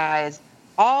these guys,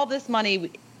 all this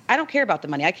money, I don't care about the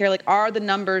money. I care, are the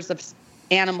numbers of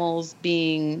animals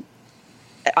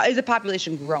is the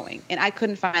population growing? And I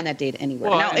couldn't find that data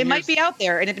anywhere. Well, now, it might be out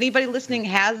there, and if anybody listening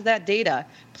has that data,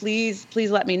 please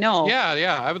let me know.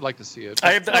 Yeah, I would like to see it.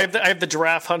 I have the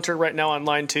giraffe hunter right now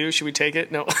online too. Should we take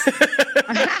it? No.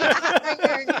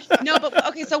 No, but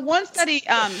okay. So one study,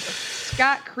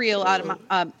 Scott Creel out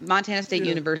of Montana State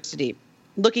University,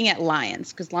 looking at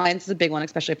lions, because lions is a big one,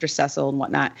 especially after Cecil and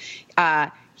whatnot.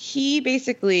 He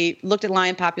basically looked at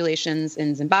lion populations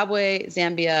in Zimbabwe,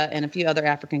 Zambia, and a few other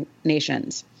African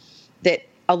nations that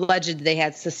alleged they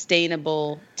had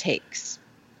sustainable takes.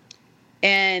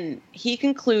 And he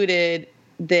concluded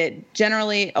that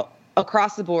generally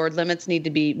across the board, limits need to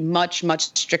be much,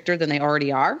 much stricter than they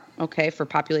already are, okay, for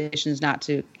populations not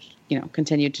to,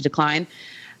 continue to decline.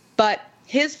 But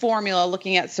his formula,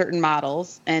 looking at certain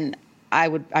models, and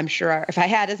I'm sure if I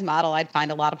had his model, I'd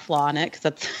find a lot of flaw in it, because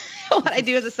that's what I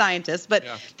do as a scientist. But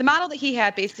the model that he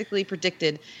had basically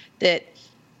predicted that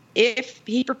if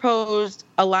he proposed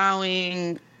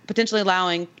potentially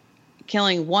allowing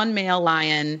killing one male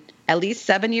lion at least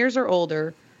 7 years or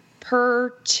older per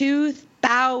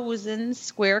 2,000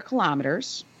 square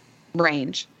kilometers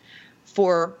range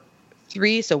for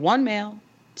one male,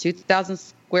 2,000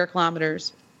 square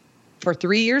kilometers for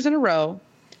 3 years in a row,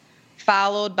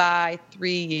 followed by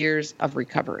 3 years of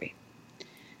recovery.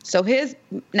 So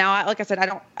like I said,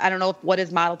 I don't know what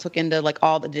his model took into,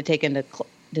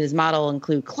 did his model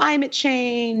include climate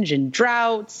change and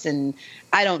droughts and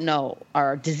I don't know,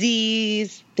 or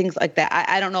disease, things like that.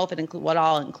 I don't know if what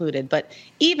all included, but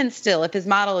even still, if his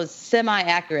model is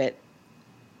semi-accurate,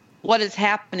 what is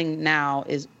happening now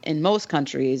is in most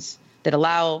countries that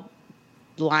allow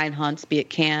lion hunts, be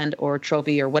it canned or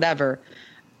trophy or whatever,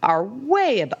 are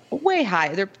way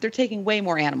high. They're taking way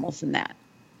more animals than that.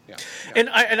 Yeah. And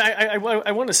I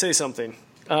want to say something.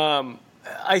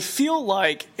 I feel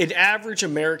like an average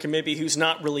American, maybe who's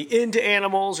not really into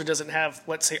animals or doesn't have,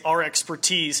 let's say, our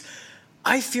expertise,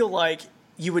 I feel like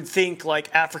you would think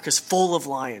like Africa's full of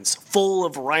lions, full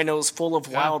of rhinos, full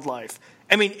of wildlife.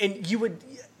 I mean, and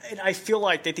I feel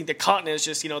like they think the continent is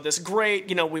just, this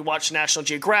great, we watch National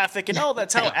Geographic and,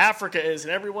 that's how Africa is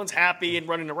and everyone's happy and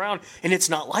running around. And it's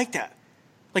not like that.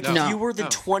 Fewer than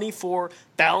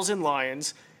 24,000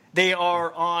 lions. They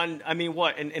are on,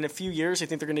 in a few years, I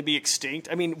think they're going to be extinct.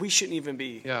 We shouldn't even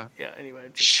be. Yeah, anyway.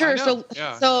 Sure.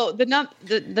 So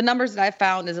the numbers that I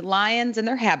found is that lions and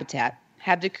their habitat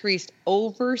have decreased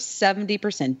over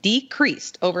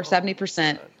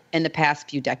 70% in the past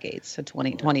few decades, so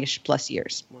 20-ish plus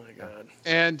years. My God.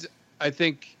 And I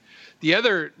think the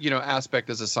other, aspect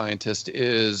as a scientist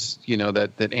is,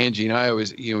 that Angie and I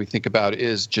always, we think about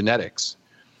is genetics.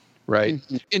 Right.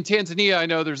 Mm-hmm. In Tanzania, I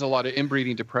know there's a lot of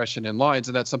inbreeding depression in lions,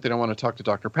 and that's something I want to talk to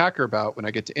Dr. Packer about when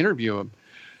I get to interview him.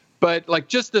 But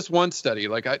just this one study,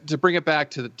 to bring it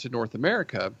back to North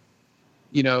America,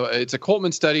 it's a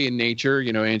Coltman study in Nature.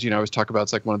 Angie and I always talk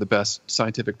about it's one of the best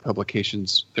scientific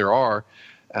publications there are.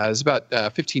 It's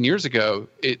about 15 years ago.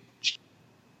 It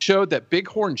showed that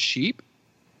bighorn sheep,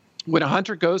 when a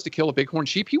hunter goes to kill a bighorn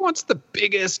sheep, he wants the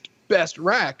biggest, best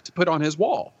rack to put on his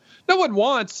wall. No one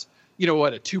wants a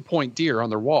 2-point deer on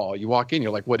their wall. You walk in,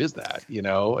 you're like, what is that?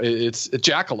 It's a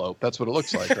jackalope. That's what it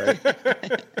looks like, right?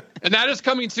 And that is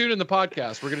coming soon in the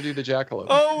podcast. We're going to do the jackalope.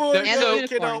 Oh, I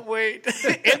cannot wait.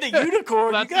 And the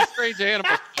unicorn. That's a strange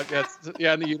animal podcast.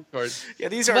 Yeah, and the unicorn. Yeah,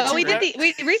 these are. Well, we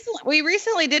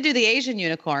recently did do the Asian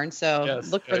unicorn, so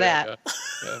look for that.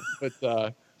 Yeah. But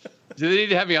they need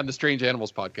to have me on the Strange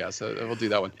Animals podcast. So we'll do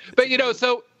that one. But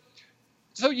so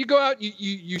you go out,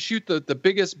 you shoot the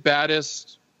biggest,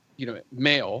 baddest,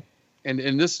 male, and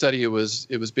in this study it was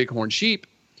bighorn sheep,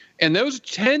 and those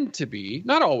tend to be,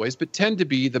 not always, but tend to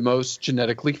be the most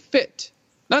genetically fit.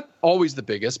 Not always the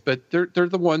biggest, but they're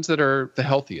the ones that are the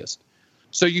healthiest.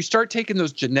 So you start taking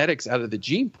those genetics out of the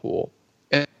gene pool,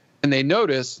 and And they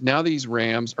noticed now these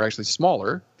rams are actually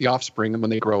smaller, the offspring, and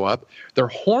when they grow up, their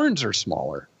horns are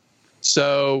smaller.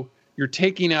 So you're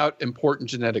taking out important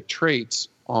genetic traits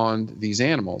on these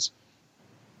animals.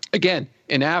 Again,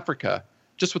 in Africa,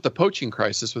 just with the poaching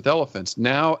crisis with elephants,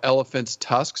 now elephants'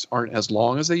 tusks aren't as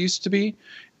long as they used to be,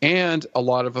 and a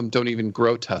lot of them don't even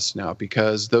grow tusks now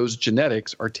because those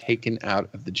genetics are taken out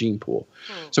of the gene pool.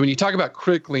 So when you talk about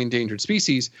critically endangered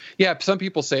species, yeah, some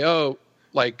people say, oh,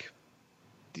 like,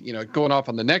 you know, going off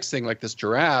on the next thing, like this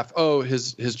giraffe, oh,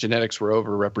 his genetics were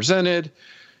overrepresented.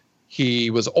 He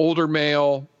was older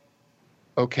male.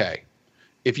 Okay.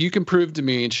 If you can prove to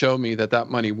me and show me that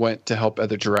money went to help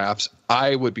other giraffes,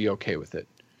 I would be okay with it.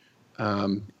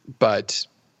 But,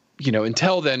 you know,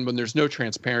 until then, when there's no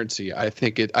transparency, I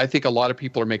think a lot of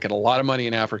people are making a lot of money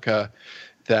in Africa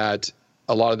that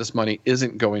a lot of this money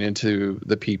isn't going into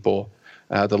the people,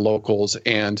 the locals,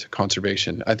 and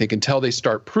conservation. I think until they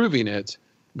start proving it,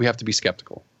 we have to be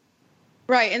skeptical.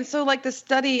 Right. And so like the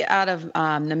study out of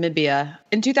Namibia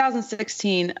in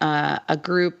 2016, a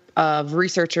group of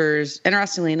researchers,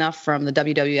 interestingly enough, from the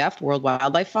WWF, World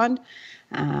Wildlife Fund,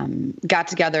 got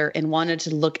together and wanted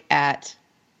to look at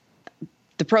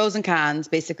the pros and cons,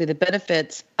 basically the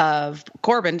benefits of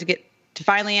Corbin to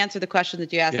finally answer the question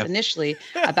that you asked initially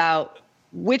about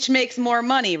which makes more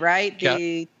money, right?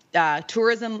 The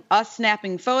tourism, us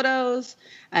snapping photos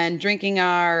and drinking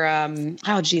our,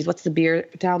 what's the beer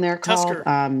down there called? Tusker.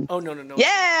 No.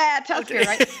 Yeah, Tusker, okay.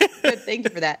 Right? Good, thank you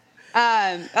for that.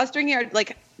 Us drinking our,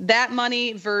 like, that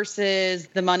money versus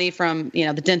the money from, you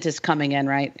know, the dentist coming in,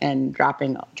 right, and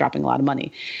dropping a lot of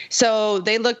money. So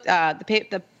they looked,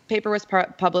 the paper was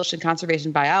published in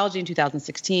Conservation Biology in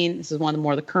 2016. This is one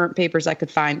of the current papers I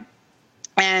could find.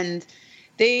 And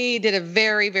they did a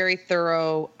very, very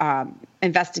thorough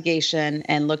investigation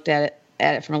and looked at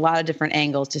it from a lot of different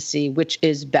angles to see which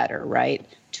is better, right?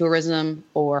 Tourism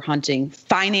or hunting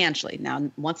financially. Now,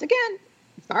 once again,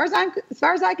 as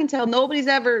far as I can tell, nobody's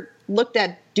ever looked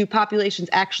at do populations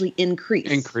actually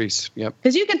increase. Yep.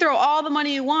 Because you can throw all the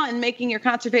money you want in making your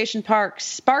conservation parks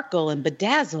sparkle and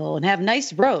bedazzle and have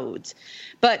nice roads.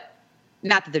 But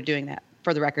not that they're doing that.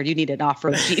 For the record, you need an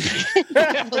off-road Jeep.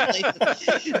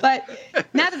 But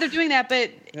not that they're doing that,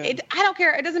 but I don't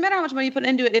care. It doesn't matter how much money you put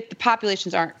into it if the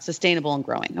populations aren't sustainable and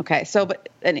growing. Okay, so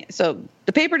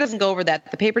the paper doesn't go over that.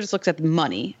 The paper just looks at the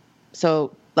money.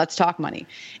 So let's talk money.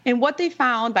 And what they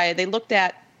found they looked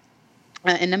at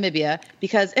in Namibia,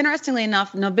 because interestingly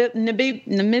enough,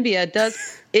 Namibia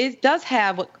does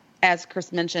have, what, as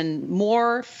Chris mentioned,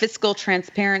 more fiscal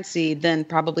transparency than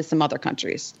probably some other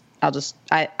countries.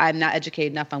 I'm not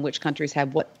educated enough on which countries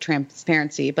have what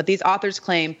transparency, but these authors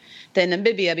claim that in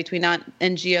Namibia, between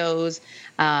NGOs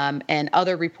and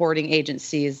other reporting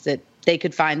agencies, that they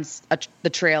could find the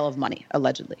trail of money,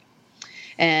 allegedly.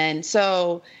 And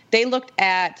so they looked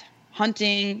at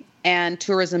hunting and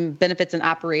tourism benefits and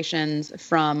operations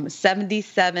from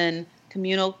 77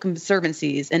 communal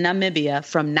conservancies in Namibia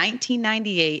from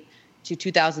 1998 to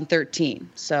 2013.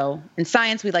 So in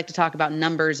science, we like to talk about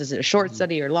numbers. Is it a short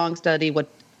study or long study?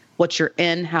 What you're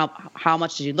in? How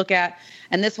much did you look at?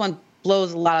 And this one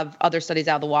blows a lot of other studies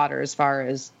out of the water as far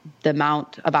as the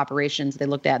amount of operations they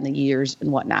looked at in the years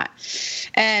and whatnot.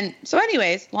 And so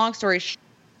anyways, long story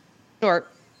short,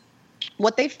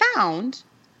 what they found,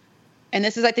 and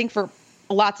this is, I think, for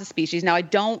lots of species. Now,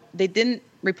 they didn't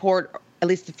report, at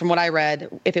least from what I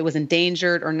read, if it was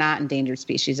endangered or not endangered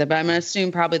species. But I'm going to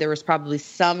assume there was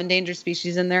some endangered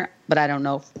species in there, but I don't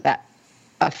know if that's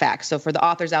a fact. So for the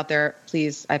authors out there,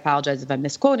 please, I apologize if I'm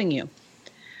misquoting you.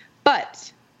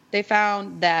 But they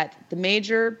found that the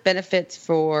major benefits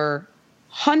for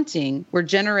hunting were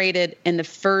generated in the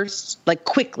first,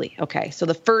 quickly. Okay, so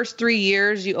the first 3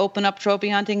 years you open up trophy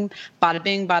hunting, bada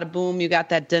bing, bada boom, you got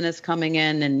that dentist coming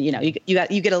in, and you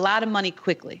get a lot of money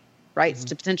quickly, right? Mm-hmm.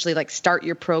 To potentially start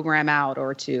your program out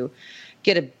or to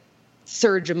get a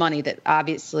surge of money that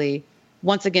obviously,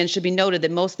 once again, should be noted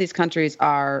that most of these countries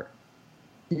are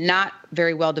not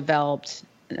very well developed,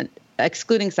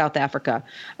 excluding South Africa,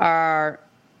 are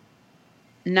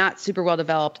not super well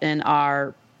developed and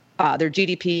are their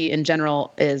GDP in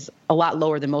general is a lot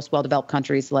lower than most well-developed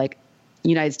countries like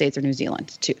United States or New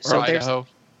Zealand too. So or Idaho.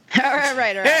 All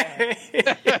right.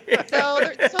 So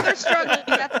they're struggling.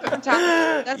 That's a different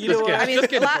topic.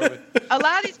 A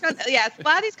lot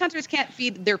of these countries can't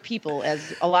feed their people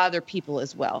as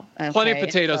well. Okay? Plenty of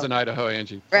potatoes in Idaho,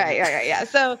 Angie. Right. Yeah.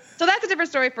 So that's a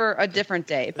different story for a different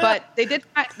day. But they did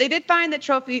find that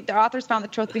the authors found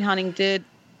that trophy hunting did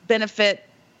benefit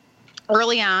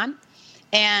early on,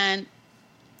 and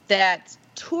that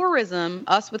tourism,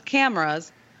 us with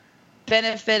cameras,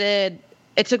 benefited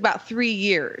it took about 3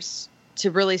 years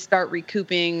to really start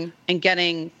recouping and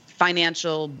getting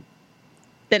financial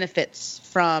benefits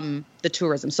from the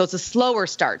tourism. So it's a slower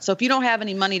start. So if you don't have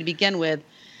any money to begin with,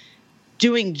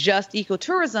 doing just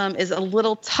ecotourism is a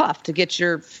little tough to get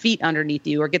your feet underneath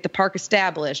you or get the park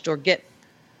established or get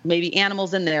maybe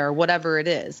animals in there or whatever it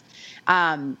is.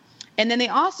 And then they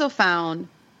also found,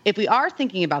 if we are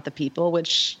thinking about the people,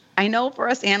 which I know for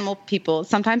us animal people,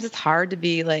 sometimes it's hard to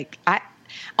be like,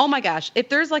 oh my gosh, if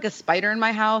there's like a spider in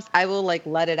my house, I will like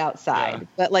let it outside. Yeah.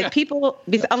 But like people,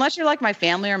 unless you're like my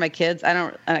family or my kids,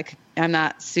 I'm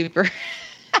not super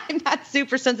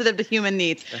sensitive to human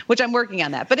needs, which I'm working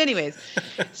on that. But anyways,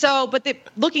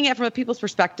 looking at it from a people's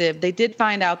perspective, they did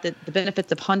find out that the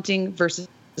benefits of hunting versus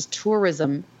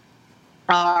tourism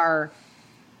are,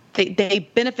 they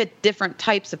benefit different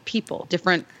types of people,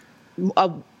 different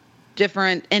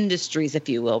industries, if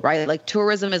you will, right? Like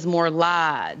tourism is more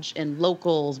lodge and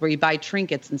locals where you buy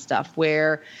trinkets and stuff,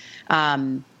 where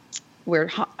hunting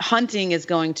is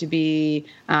going to be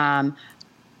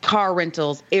car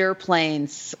rentals,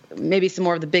 airplanes, maybe some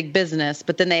more of the big business,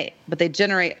 but they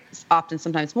generate often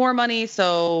sometimes more money,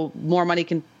 so more money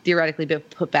can theoretically be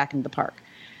put back into the park.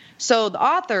 So the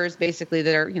authors basically,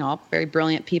 that are very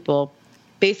brilliant people,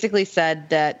 basically said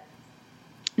that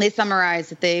they summarized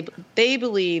that they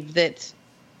believe that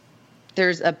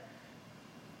that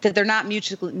they're not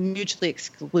mutually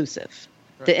exclusive.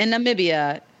 Right. That in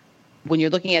Namibia, when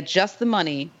you're looking at just the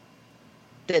money,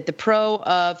 that the pro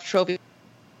of trophy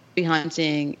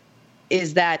hunting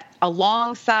is that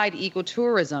alongside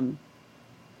ecotourism,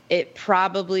 it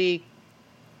probably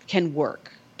can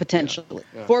work potentially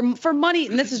for money.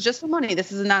 And this is just for money.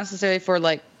 This is not necessarily for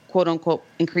like quote unquote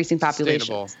increasing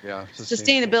population.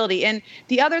 Sustainability. And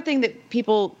the other thing that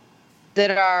people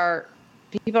are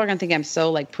going to think I'm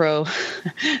so like pro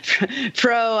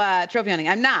trophy hunting.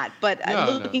 I'm not, but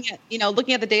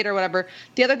looking at the data or whatever.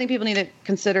 The other thing people need to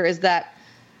consider is that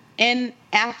in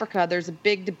Africa, there's a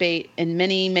big debate in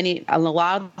a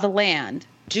lot of the land.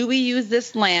 Do we use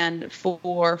this land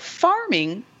for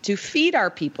farming to feed our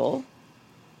people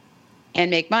and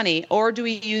make money, or do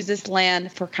we use this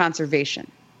land for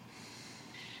conservation?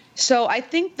 So I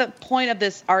think the point of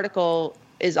this article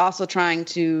is also trying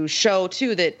to show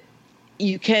too that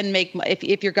you can make,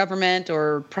 if your government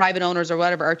or private owners or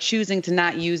whatever are choosing to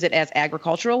not use it as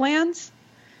agricultural lands,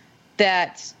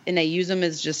 and they use them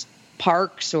as just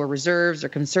parks or reserves or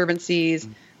conservancies,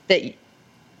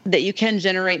 that you can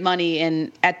generate money.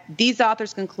 And these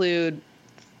authors conclude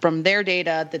from their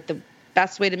data that the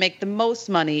best way to make the most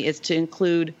money is to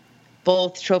include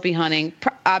both trophy hunting,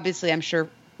 obviously I'm sure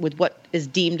with what is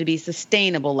deemed to be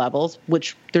sustainable levels,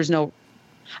 which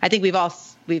I think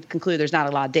we've concluded there's not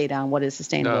a lot of data on what is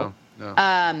sustainable.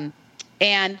 No.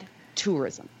 And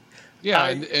tourism. Yeah,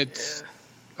 and it's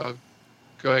go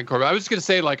ahead, Corbin. I was just going to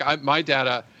say, like, my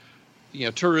data,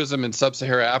 tourism in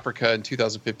sub-Saharan Africa in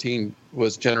 2015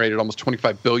 was generated almost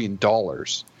 $25 billion.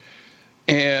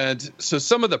 And so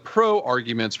some of the pro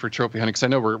arguments for trophy hunting, because I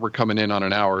know we're coming in on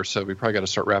an hour, so we probably got to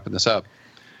start wrapping this up.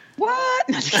 What?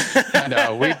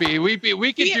 No, we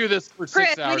could do this for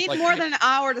 6 hours. We need more than an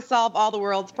hour to solve all the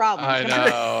world's problems. I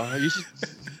know.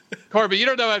 Corbin, you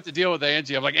don't know I have to deal with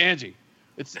Angie. I'm like, Angie,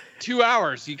 it's 2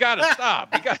 hours. You got to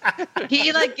stop.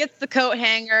 He gets the coat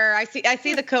hanger. I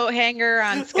see the coat hanger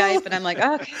on Skype, and I'm like,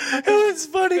 okay. It's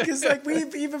funny because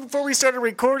even before we started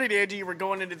recording, Angie, you were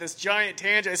going into this giant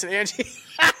tangent. I said, Angie,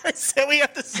 we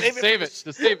have to save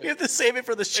it. We have to save it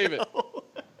for the show.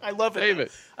 I love it. Save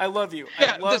it. I love you.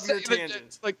 I love your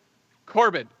tangents. Like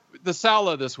Corbin, the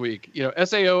Saola this week,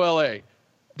 SAOLA.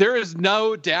 There is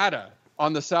no data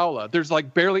on the Saola. There's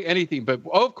like barely anything. But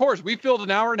of course, we filled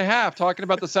an hour and a half talking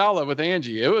about the Saola with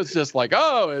Angie. It was just like,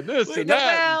 and this and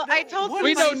that. Well, I told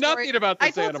we know nothing about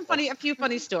this animal. I told a few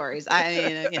funny stories.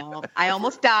 I mean, I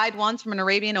almost died once from an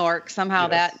Arabian orc. Somehow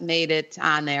that made it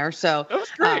on there. So that was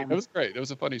great. That was great. It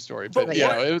was a funny story. But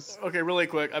it was okay. Really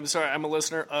quick. I'm sorry. I'm a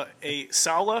listener. A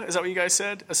Saola, is that what you guys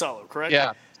said? A Saola, correct?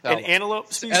 Yeah. An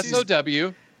antelope species.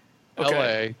 SOW.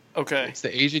 Okay. LA. It's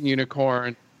the Asian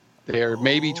unicorn. There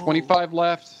may be 25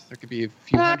 left. There could be a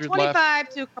few hundred 25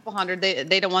 left. to a couple hundred.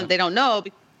 They don't know.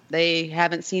 They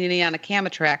haven't seen any on a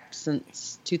Camatrack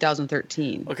since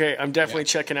 2013. Okay, I'm definitely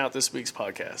checking out this week's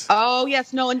podcast. Oh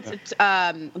yes, no, and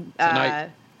Tonight,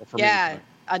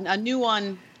 a new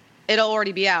one. It'll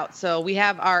already be out. So we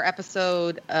have our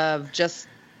episode of just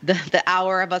the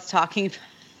hour of us talking,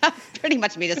 pretty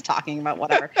much me just talking about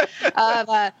whatever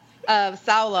of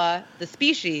Saola, the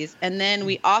species, and then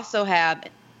we also have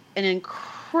an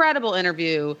incredible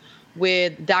interview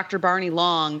with Dr. Barney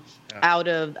Long out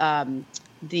of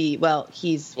he's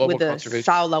Global with the Conservation.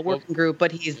 SALA working group,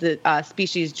 but he's the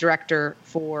species director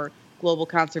for Global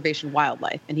Conservation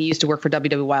Wildlife, and he used to work for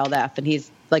WWF, and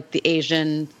he's like the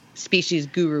Asian species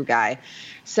guru guy.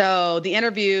 So the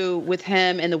interview with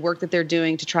him and the work that they're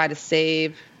doing to try to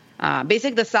save,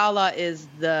 basically the SALA is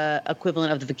the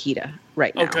equivalent of the vaquita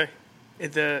right now. Okay.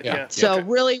 So okay.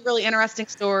 really, really interesting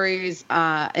stories.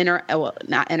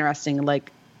 Not interesting,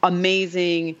 like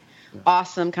amazing,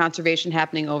 awesome conservation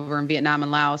happening over in Vietnam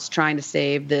and Laos, trying to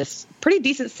save this pretty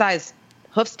decent sized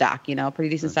hoofstock, pretty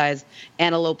decent sized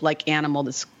antelope-like animal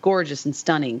that's gorgeous and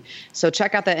stunning. So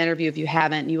check out that interview if you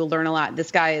haven't. You will learn a lot.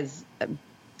 This guy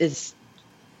is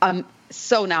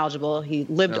so knowledgeable. He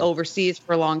lived overseas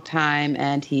for a long time,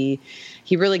 and he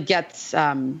really gets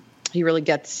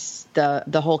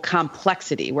the whole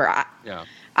complexity where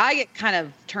I get kind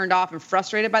of turned off and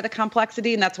frustrated by the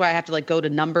complexity, and that's why I have to like go to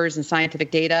numbers and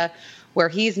scientific data, where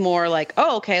he's more like,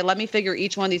 oh, okay, let me figure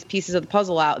each one of these pieces of the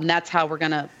puzzle out, and that's how we're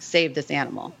going to save this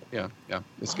animal. Yeah,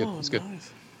 it's good. It's good.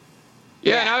 Nice.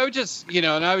 Yeah, and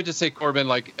I would just, say, Corbin,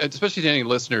 like, especially to any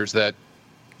listeners that,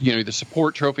 either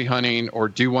support trophy hunting or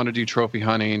do want to do trophy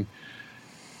hunting,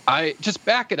 I just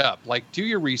back it up. Like, do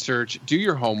your research, do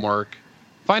your homework,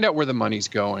 find out where the money's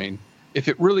going. If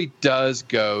it really does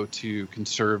go to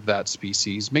conserve that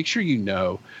species, make sure you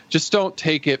know. Just don't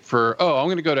take it for, I'm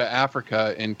going to go to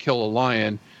Africa and kill a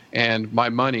lion, and my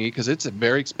money, because it's a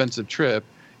very expensive trip,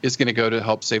 is going to go to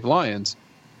help save lions.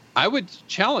 I would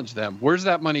challenge them. Where's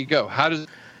that money go? How does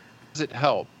it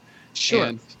help? Sure.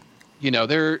 And,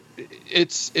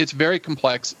 it's very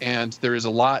complex, and there is a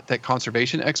lot that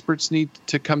conservation experts need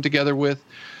to come together with.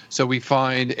 So we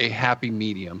find a happy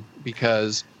medium,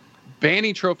 because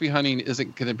banning trophy hunting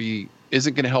isn't going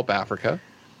to help Africa,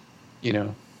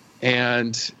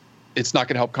 and it's not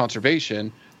going to help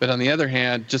conservation. But on the other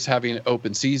hand, just having an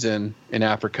open season in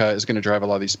Africa is going to drive a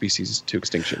lot of these species to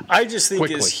extinction. I just think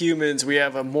quickly. As humans, we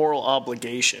have a moral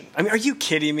obligation. I mean, are you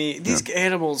kidding me? These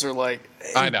animals are like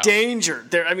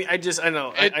endangered. I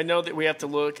know. I know that we have to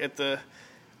look at the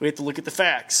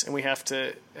facts, and we have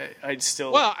to.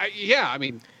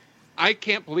 I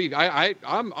can't believe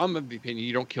I'm of the opinion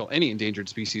you don't kill any endangered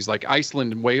species like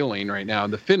Iceland whaling right now,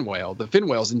 and the fin whale. The fin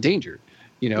whale's endangered,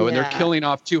 and they're killing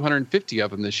off 250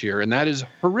 of them this year, and that is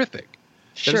horrific.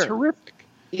 Sure. That is horrific.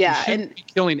 Yeah, you shouldn't be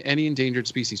killing any endangered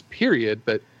species, period.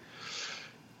 But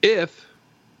if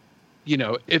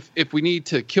we need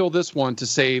to kill this one to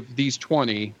save these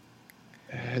 20,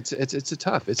 it's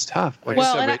tough. Like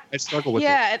I struggle with it.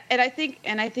 Yeah, and I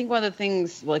think one of the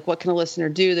things, like, what can a listener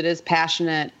do that is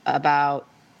passionate about,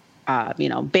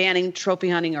 banning trophy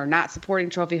hunting or not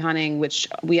supporting trophy hunting, which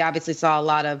we obviously saw a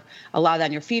lot of that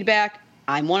in your feedback.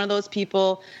 I'm one of those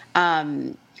people.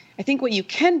 I think what you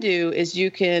can do is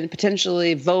you can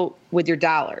potentially vote with your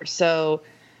dollar. So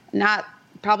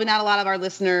probably not a lot of our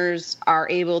listeners are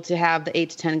able to have the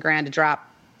 $8 to $10 to drop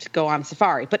to go on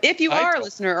safari. But if you are a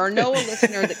listener or know a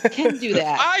listener that can do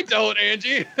that. I don't,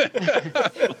 Angie.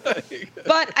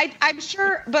 But I'm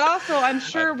sure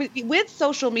with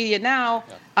social media now,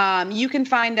 you can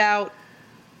find out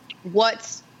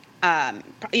what,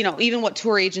 even what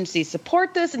tour agencies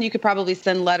support this, and you could probably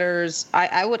send letters.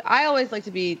 I always like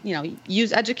to be,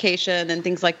 use education and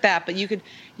things like that. But you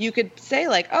could say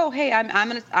like, oh, hey,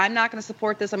 I'm not going to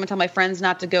support this. I'm going to tell my friends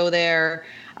not to go there.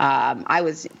 I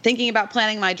was thinking about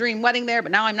planning my dream wedding there,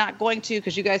 but now I'm not going to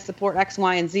because you guys support X,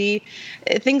 Y, and Z.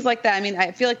 Things like that. I mean,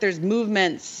 I feel like there's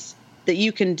movements that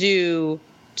you can do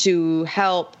to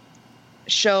help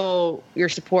show your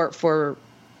support for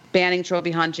banning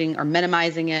trophy hunting or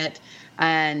minimizing it.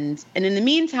 And in the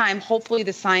meantime, hopefully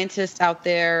the scientists out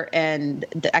there and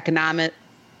the economic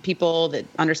people that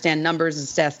understand numbers and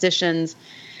statisticians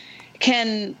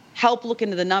can help look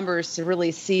into the numbers to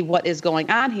really see what is going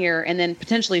on here, and then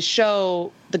potentially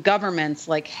show the governments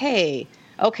like, hey,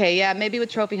 okay, yeah, maybe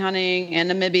with trophy hunting in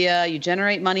Namibia, you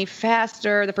generate money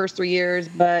faster the first 3 years,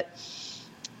 but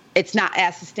it's not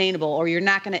as sustainable, or you're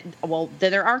not going to,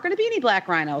 then there aren't going to be any black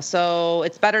rhino. So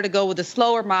it's better to go with the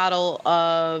slower model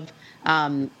of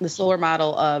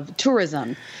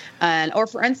tourism. Or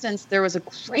for instance, there was a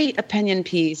great opinion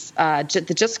piece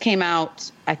that just came out,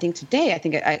 I think today. I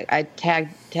think I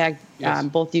tagged yes.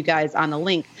 Both you guys on the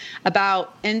link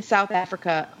about in South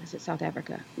Africa. Is it South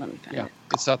Africa? Let me find it. Yeah,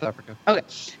 it's South Africa. Okay,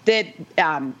 that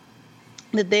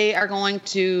they are going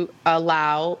to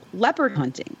allow leopard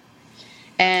hunting.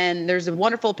 And there's a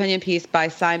wonderful opinion piece by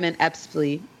Simon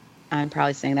Epsley. I'm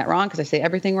probably saying that wrong because I say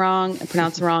everything wrong and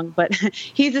pronounce it wrong. But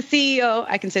he's the CEO,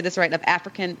 I can say this right, of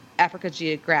Africa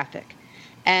Geographic.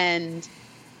 And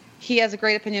he has a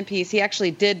great opinion piece. He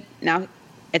actually did. Now,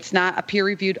 It's not a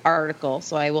peer-reviewed article,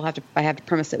 so I have to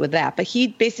premise it with that. But he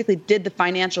basically did the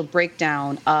financial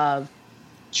breakdown of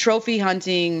trophy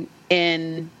hunting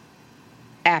in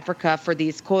Africa for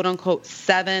these quote unquote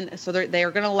 7. So they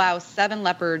are going to allow 7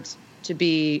 leopards to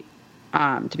be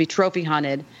trophy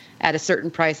hunted at a certain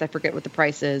price. I forget what the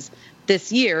price is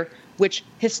this year, which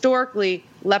historically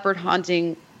trophy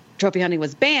hunting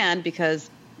was banned because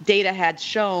data had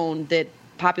shown that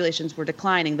populations were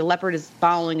declining. The leopard is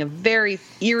following a very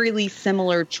eerily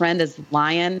similar trend as the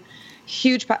lion.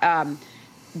 Huge,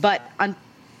 but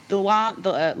the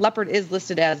leopard is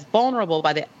listed as vulnerable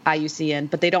by the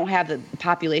IUCN, but they don't have the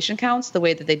population counts the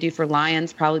way that they do for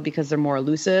lions, probably because they're more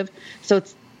elusive. So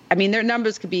their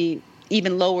numbers could be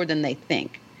even lower than they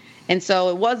think. And so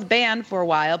it was banned for a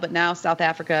while, but now South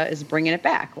Africa is bringing it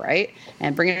back, right?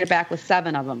 And bringing it back with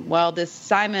 7 of them. Well, this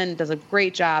Simon does a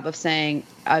great job of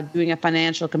doing a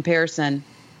financial comparison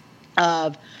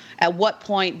of at what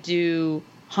point do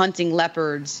hunting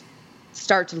leopards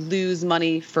start to lose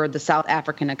money for the South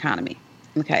African economy.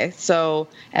 Okay, so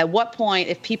at what point,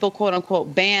 if people quote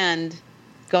unquote banned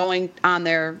going on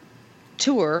their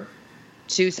tour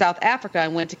to South Africa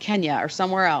and went to Kenya or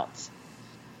somewhere else,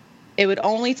 it would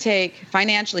only take,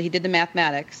 financially, he did the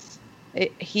mathematics,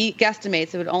 he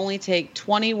guesstimates it would only take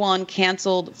 21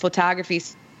 canceled photography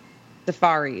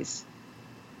safaris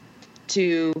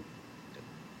to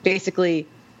basically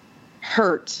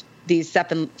hurt these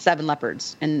seven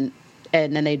leopards, and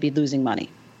then they'd be losing money.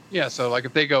 Yeah, so like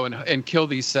if they go and kill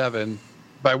these 7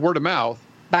 by word of mouth.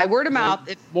 By word of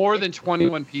mouth. More than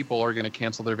 21 people are going to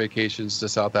cancel their vacations to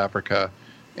South Africa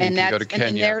and go to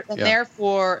Kenya. And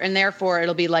therefore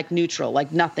it'll be like neutral,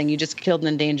 like nothing. You just killed an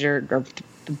endangered or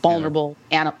vulnerable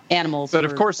animals. But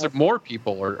of course, if more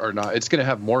people are not, it's going to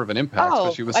have more of an impact,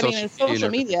 especially with social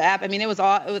media app. I mean, it was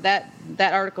all that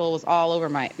article was all over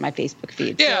my Facebook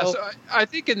feed. Yeah, so I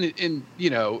think in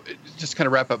just kind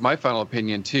of wrap up my final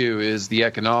opinion too is the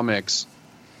economics.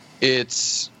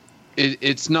 It's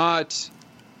not.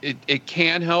 It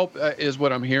can help, is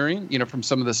what I'm hearing, from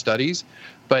some of the studies,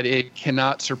 but it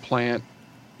cannot supplant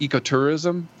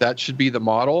ecotourism. That should be the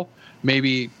model.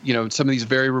 Maybe, some of these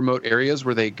very remote areas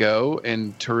where they go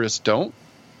and tourists don't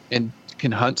and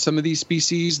can hunt some of these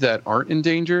species that aren't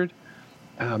endangered.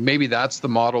 Maybe that's the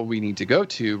model we need to go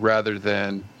to rather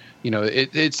than,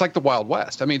 it's like the Wild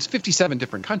West. I mean, it's 57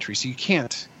 different countries, so you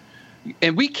can't.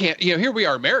 And we can't, here we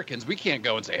are Americans, we can't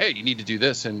go and say, hey, you need to do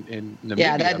this in Namibia.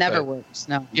 Yeah, that never works.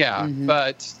 No. Yeah,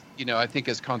 but, I think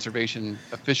as conservation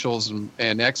officials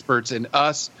and experts and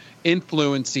us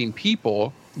influencing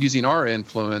people using our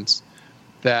influence,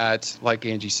 that, like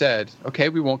Angie said, okay,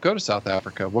 we won't go to South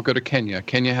Africa. We'll go to Kenya.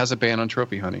 Kenya has a ban on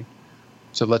trophy hunting.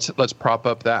 So let's prop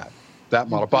up that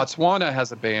model. Botswana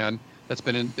has a ban that's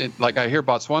been like I hear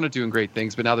Botswana doing great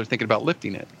things, but now they're thinking about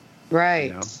lifting it.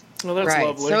 Right. Well, that's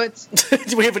lovely. So it's.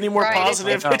 Do we have any more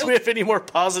positive? Do we have any more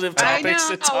positive topics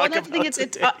to talk about today?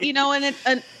 It's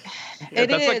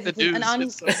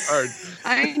so hard.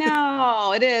 I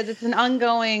know it is. It's an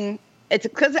ongoing. It's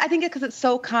because it's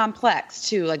so complex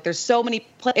too. Like there's so many.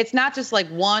 It's not just like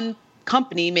one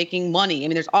company making money. I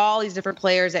mean, there's all these different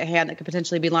players at hand that could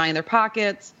potentially be lining their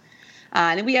pockets,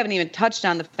 and we haven't even touched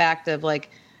on the fact of like.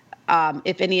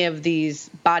 If any of these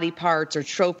body parts or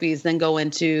trophies then go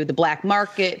into the black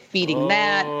market, feeding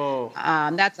that,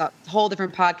 that's a whole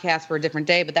different podcast for a different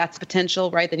day, but that's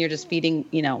potential, right? Then you're just feeding,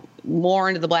 more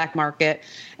into the black market.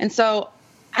 And so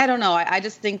I don't know. I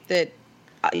just think that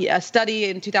a study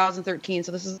in 2013,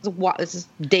 so this is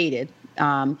dated,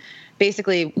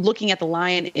 basically looking at the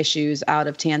lion issues out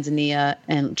of Tanzania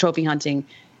and trophy hunting,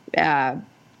 kind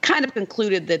of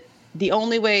concluded that the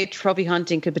only way trophy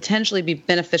hunting could potentially be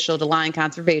beneficial to lion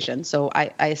conservation, so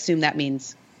I assume that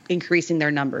means increasing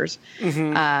their numbers,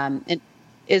 and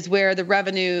is where the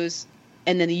revenues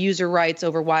and then the user rights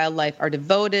over wildlife are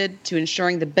devoted to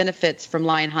ensuring the benefits from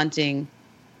lion hunting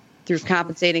through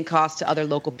compensating costs to other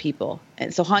local people.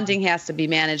 And so hunting has to be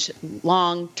managed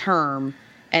long term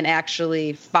and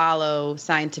actually follow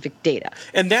scientific data.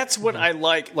 And that's what I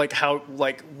like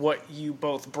what you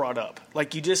both brought up.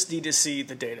 Like, you just need to see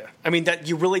the data. I mean, that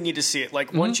you really need to see it.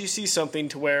 Like, once you see something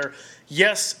to where,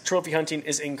 yes, trophy hunting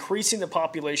is increasing the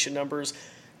population numbers,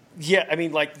 yeah, I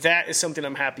mean, like, that is something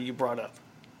I'm happy you brought up.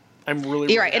 I'm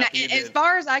really right. And as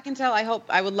far as I can tell,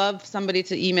 I would love somebody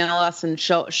to email us and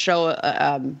show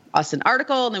us an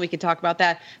article, and then we could talk about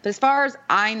that. But as far as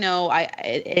I know,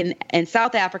 in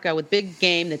South Africa with big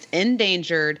game that's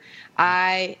endangered,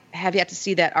 I have yet to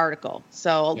see that article.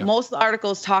 So most of the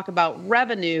articles talk about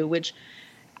revenue, which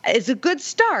is a good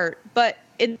start, but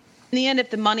the end, if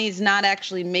the money's not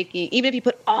actually making, even if you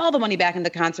put all the money back into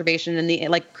conservation and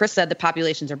like Chris said, the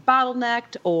populations are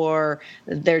bottlenecked or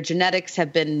their genetics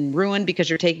have been ruined because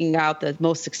you're taking out the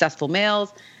most successful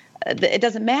males, it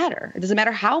doesn't matter. It doesn't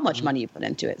matter how much money you put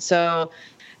into it. So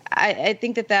I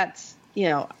think that's,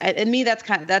 and me, that's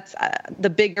the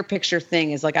bigger picture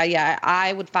thing is like,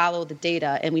 I would follow the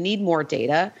data, and we need more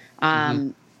data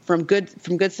from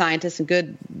good scientists and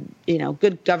good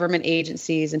government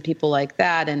agencies and people like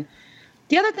that. And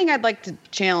the other thing I'd like to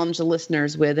challenge the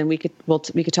listeners with, and we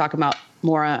could talk about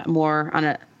more on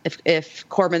a, if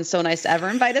Corbin's so nice to ever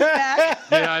invite us back.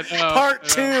 Yeah, I know. Part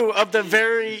 2 of the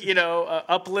very,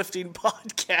 uplifting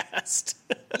podcast.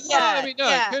 Yeah, it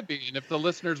could be. And if the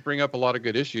listeners bring up a lot of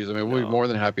good issues, we'll be more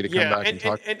than happy to come back and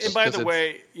talk. And by the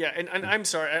way, and I'm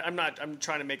sorry, I'm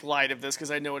trying to make light of this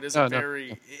because I know it is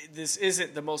this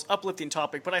isn't the most uplifting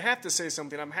topic, but I have to say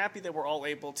something. I'm happy that we're all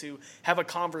able to have a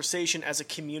conversation as a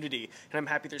community, and I'm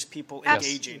happy there's people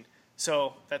engaging.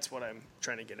 So that's what I'm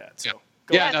trying to get at. So. Yeah.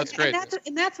 Yeah, that's great.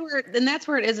 And that's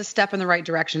where it is a step in the right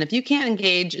direction. If you can't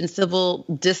engage in civil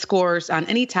discourse on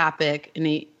any topic and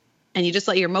you just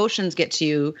let your emotions get to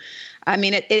you, I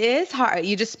mean, it is hard.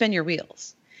 You just spin your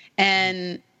wheels,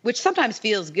 and which sometimes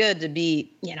feels good to be,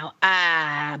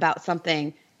 about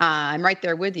something. I'm right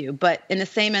there with you. But in the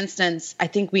same instance, I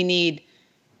think we need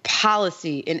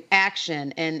policy and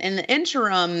action. And in the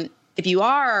interim, if you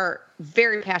are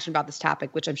very passionate about this topic,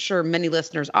 which I'm sure many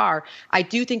listeners are, I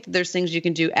do think that there's things you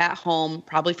can do at home,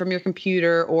 probably from your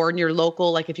computer or in your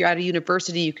local, like if you're at a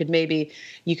university, you could maybe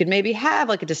have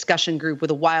like a discussion group with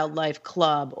a wildlife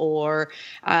club, or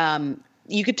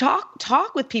you could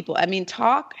talk with people. I mean,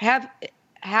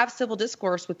 have civil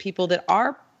discourse with people that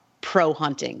are pro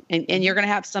hunting, and you're going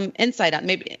to have some insight on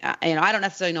maybe, I don't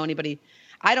necessarily know anybody.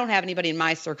 I don't have anybody in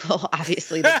my circle,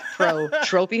 obviously, that's pro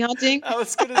trophy hunting. I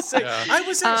was going to say, I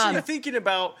was actually thinking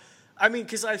about,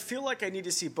 because I feel like I need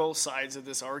to see both sides of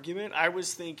this argument. I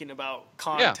was thinking about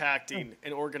contacting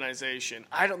an organization.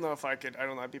 I don't know if I could. I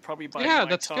don't know. I'd be probably biting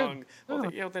my tongue.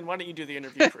 Well, then why don't you do the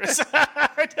interview, Chris?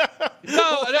 I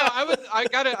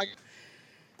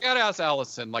gotta ask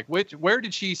Allison, like, where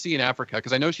did she see in Africa?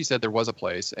 Because I know she said there was a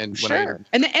place, and sure.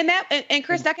 And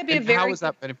Chris, that could be a very, how is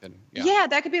that benefiting? Yeah,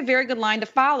 that could be a very good line to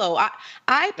follow.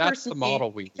 I That's personally, the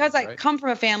model because I come from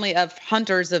a family of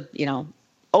hunters of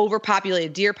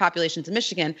overpopulated deer populations in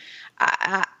Michigan.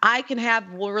 I can have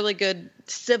really good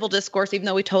civil discourse, even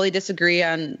though we totally disagree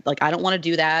on, like, I don't want to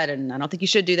do that, and I don't think you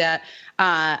should do that,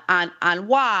 on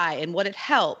why and what it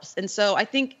helps. And so I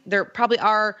think there probably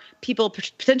are people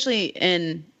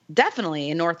potentially definitely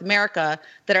in North America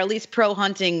that are at least pro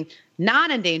hunting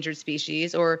non-endangered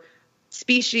species or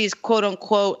species, quote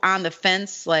unquote, on the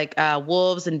fence, like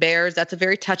wolves and bears. That's a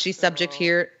very touchy subject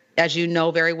here, as you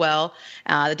know very well.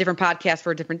 The different podcasts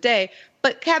for a different day.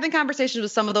 But having conversations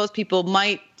with some of those people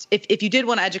might, if you did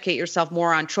want to educate yourself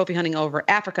more on trophy hunting over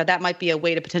Africa, that might be a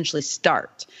way to potentially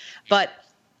start. But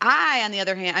on the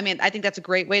other hand, I think that's a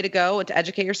great way to go and to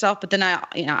educate yourself. But then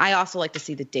I also like to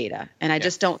see the data, and I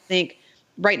just don't think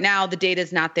right now the data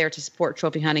is not there to support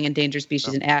trophy hunting endangered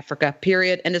species in Africa.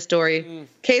 Period. End of story.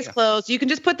 Case closed. You can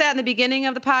just put that in the beginning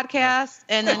of the podcast,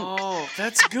 and then. Oh,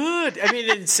 that's good.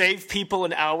 It'd save people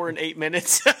an hour and 8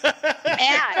 minutes.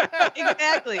 Yeah,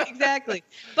 exactly.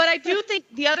 But I do think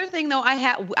the other thing, though,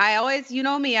 I always,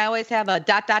 I always have a ...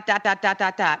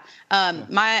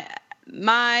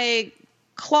 My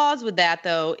clause with that,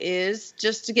 though, is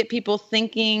just to get people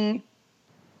thinking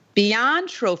beyond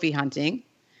trophy hunting,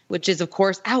 which is, of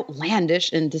course,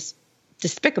 outlandish and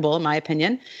despicable, in my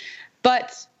opinion.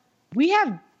 But we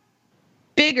have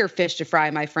bigger fish to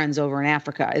fry, my friends, over in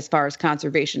Africa, as far as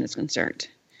conservation is concerned.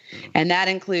 And that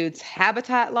includes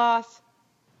habitat loss,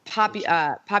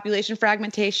 population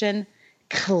fragmentation,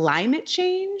 climate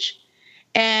change,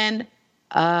 and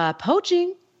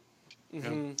poaching.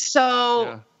 Mm-hmm.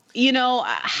 So,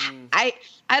 I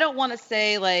don't want to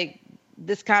say, like,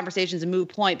 this conversation is a moot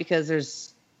point because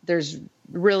there's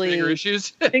really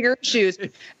bigger issues.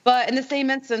 But in the same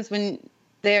instance, when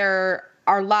there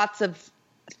are lots of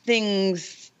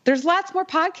things, there's lots more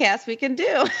podcasts we can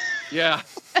do. Yeah.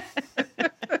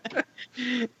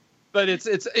 But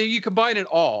it's you combine it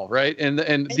all, right?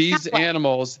 And these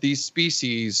animals, these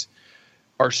species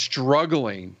are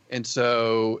struggling. And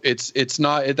so it's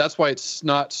not, that's why it's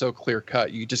not so clear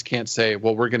cut. You just can't say,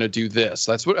 well, we're going to do this.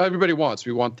 That's what everybody wants.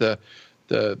 We want the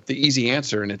easy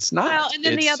answer, and it's not. Well, and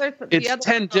then it's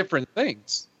 10 different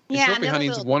things. Yeah, trophy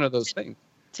hunting is one of those things.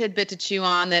 Tidbit to chew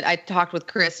on that I talked with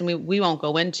Chris, and we won't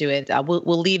go into it.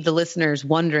 We'll leave the listeners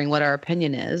wondering what our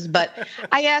opinion is. But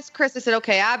I asked Chris, I said,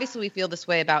 okay, obviously we feel this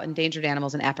way about endangered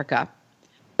animals in Africa,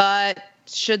 but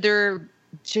should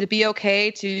it be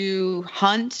okay to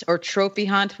hunt or trophy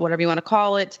hunt, whatever you want to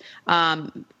call it,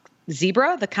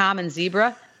 zebra, the common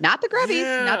zebra, not the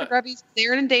grubbies, not the grubbies.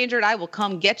 They're endangered. I will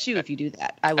come get you if you do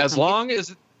that. I will as long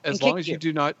as you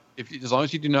do not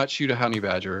shoot a honey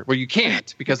badger. Well, you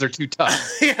can't because they're too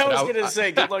tough. Yeah, I was going to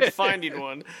say, good luck finding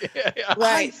one. Yeah.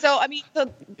 Right. So, I mean,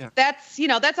 that's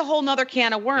a whole nother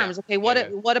can of worms. Yeah. Okay.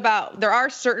 What about, there are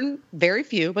certain, very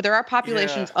few, but there are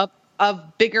populations of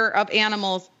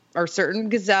animals, or certain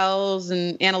gazelles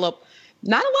and antelope.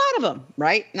 Not a lot of them,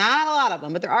 right? Not a lot of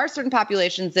them, but there are certain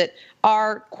populations that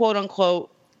are quote unquote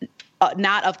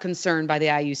not of concern by the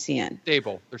IUCN.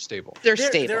 Stable. They're stable. They're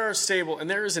stable. They are stable, and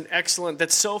there is an excellent.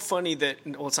 That's so funny that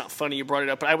it's not funny you brought it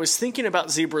up, but I was thinking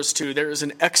about zebras too. There is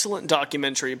an excellent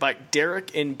documentary by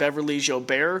Derek and Beverly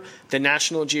Joubert, the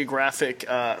National Geographic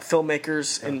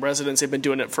filmmakers in residence. They've been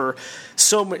doing it for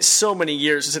so many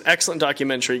years. It's an excellent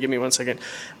documentary. Give me 1 second,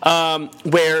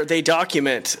 where they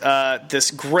document this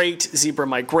great zebra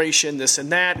migration, this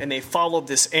and that, and they follow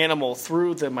this animal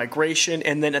through the migration,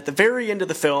 and then at the very end of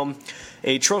the film,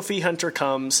 a trophy hunter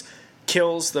comes,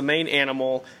 kills the main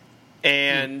animal,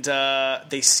 and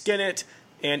they skin it.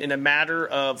 And in a matter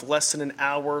of less than an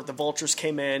hour, the vultures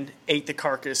came in, ate the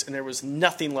carcass, and there was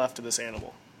nothing left of this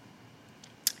animal.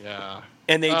 Yeah.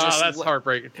 And they that's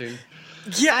heartbreaking too.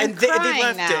 Yeah, I'm and they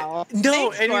left now. it. No,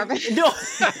 Thanks, no.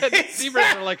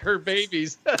 Zebras are like her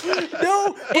babies.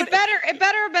 No, it better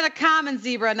have been a common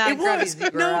zebra, not a grubby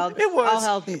zebra. No, it was. All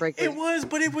hell's gonna break loose. It was,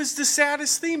 but it was the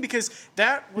saddest thing because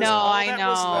that was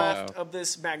was left of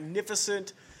this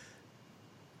magnificent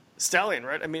stallion,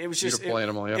 right? I mean, it was just beautiful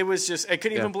animal. Yeah. It was just I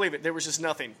couldn't even believe it. There was just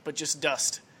nothing but just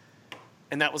dust.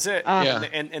 And that was it.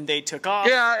 And they took off.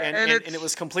 Yeah, and it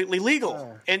was completely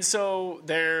legal. And so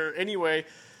anyway,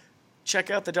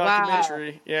 check out the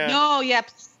documentary. Wow. Yeah. No, yeah.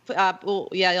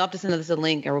 You'll have to send us a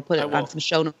link, or we'll put it on some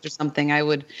show notes or something. I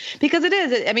would, because it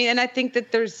is. I mean, and I think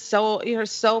that there's so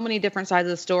many different sides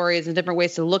of the stories and different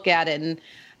ways to look at it, and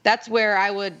that's where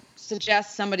I would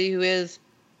suggest somebody who is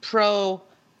pro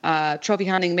trophy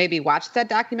hunting maybe watch that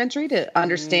documentary to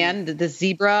understand the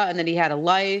zebra, and that he had a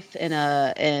life and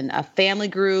a family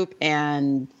group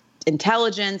and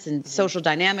intelligence and social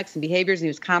dynamics and behaviors, and he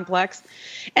was complex.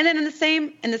 And then in the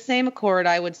same accord,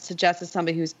 I would suggest as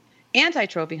somebody who's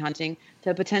anti-trophy hunting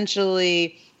to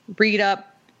potentially read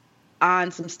up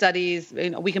on some studies.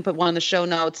 We can put one in the show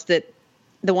notes, that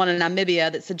the one in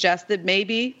Namibia, that suggests that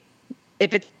maybe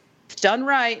if it's done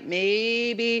right,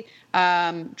 maybe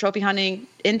trophy hunting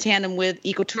in tandem with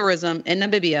ecotourism in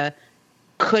Namibia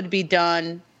could be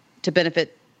done to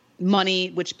benefit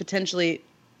money, which potentially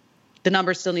the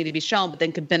numbers still need to be shown, but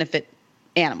then could benefit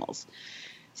animals.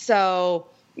 So,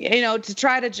 to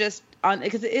try to just,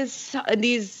 because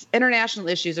these international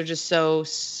issues are just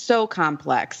so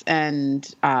complex,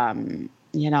 and I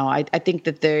think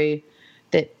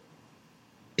that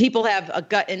people have a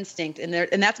gut instinct, and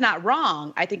that's not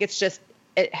wrong. I think it's just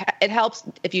it helps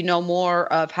if you know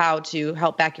more of how to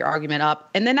help back your argument up,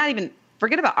 and then not even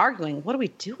forget about arguing. What do we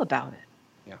do about it?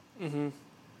 Yeah. Mm-hmm.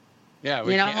 Yeah,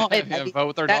 we can't vote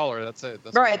with our dollar. That's it.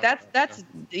 That's right.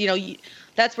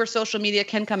 That's where social media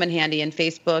can come in handy, and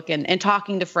Facebook and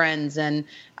talking to friends and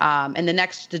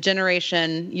the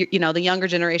generation, the younger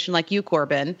generation like you,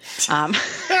 Corbin. I'm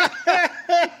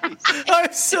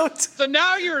so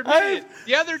now you're admitting.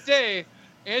 The other day,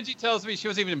 Angie tells me she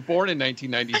wasn't even born in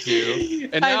 1992,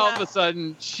 and now all of a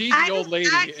sudden she's the old lady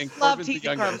and Corbin's the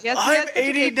younger. Yes, I'm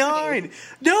 89.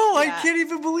 No, I can't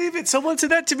even believe it. Someone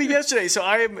said that to me yesterday. So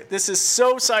this is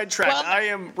so sidetracked. Well, I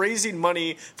am raising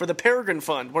money for the Peregrine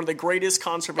Fund, one of the greatest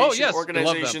conservation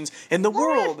organizations in the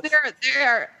world.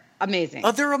 They're amazing.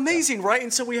 They're amazing, right?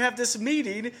 And so we have this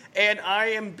meeting, and I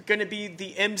am going to be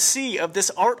the MC of this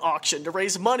art auction to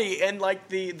raise money, and like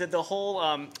the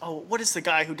whole what is the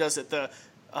guy who does it?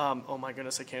 Oh my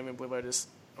goodness, I can't even believe I just.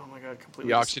 Oh my God,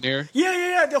 completely. The auctioneer?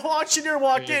 Yeah. The whole auctioneer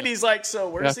walked in. He's like, "So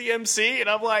where's the MC?" And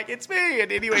I'm like, "It's me."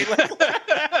 And anyway,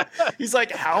 he's like,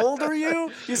 "How old are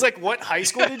you?" He's like, "What high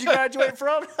school did you graduate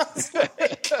from?" I was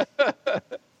like,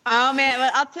 oh man,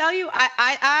 well, I'll tell you,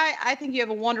 I think you have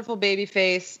a wonderful baby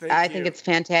face. I think it's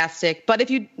fantastic. But if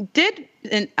you did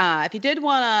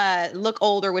want to look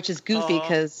older, which is goofy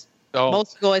because.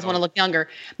 Most boys want to look younger.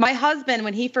 My husband,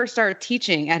 when he first started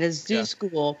teaching at his zoo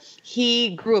school,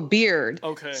 he grew a beard.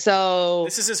 Okay. So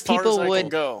this is as far as I can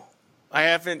go. I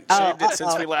haven't shaved it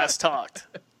since we last talked.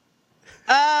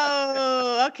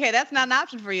 Oh, okay. That's not an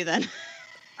option for you then.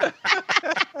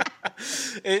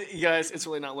 You guys, it's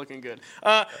really not looking good.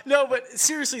 No, but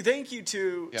seriously, thank you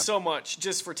so much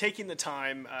just for taking the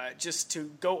time just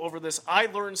to go over this. I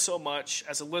learned so much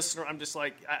as a listener. I'm just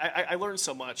like, I learned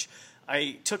so much.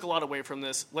 I took a lot away from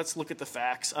this. Let's look at the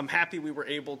facts. I'm happy we were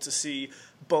able to see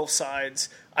both sides.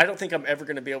 I don't think I'm ever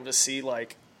going to be able to see,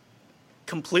 like,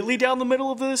 completely down the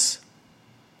middle of this.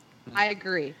 I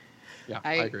agree. Yeah,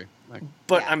 I agree.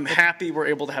 But I'm happy we're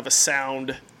able to have a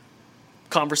sound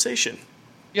conversation.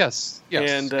 Yes.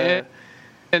 And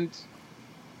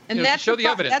that's show the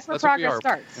evidence. That's where progress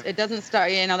starts. It doesn't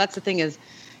start. That's the thing is,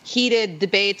 heated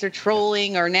debates or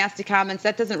trolling or nasty comments,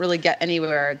 that doesn't really get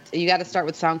anywhere. You got to start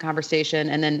with sound conversation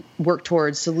and then work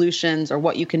towards solutions or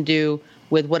what you can do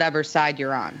with whatever side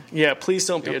you're on. Yeah, please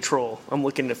don't be a troll. I'm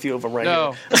looking at a few of them right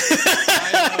now.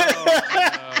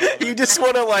 I know. You just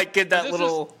want to, like, get that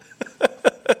little...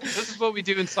 This is what we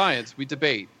do in science. We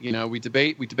debate. We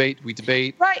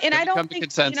debate. Right, and I don't come think... to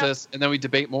consensus, and then we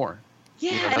debate more.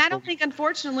 Yeah, and I don't think,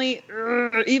 unfortunately,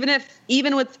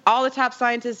 even with all the top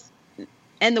scientists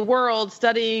in the world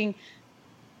studying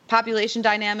population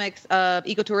dynamics of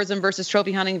ecotourism versus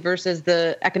trophy hunting versus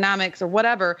the economics or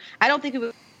whatever, I don't think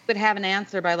we would have an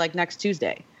answer by, like, next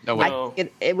Tuesday. No way.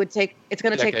 It's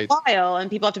going to take a while, and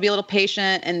people have to be a little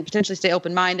patient and potentially stay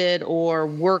open-minded or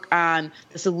work on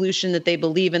the solution that they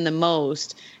believe in the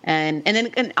most.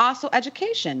 And also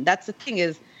education. That's the thing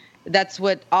is, that's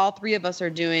what all three of us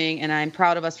are doing, and I'm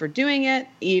proud of us for doing it,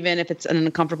 even if it's an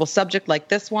uncomfortable subject like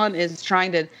this one, is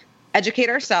trying to educate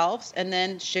ourselves and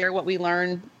then share what we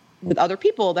learn with other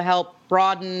people to help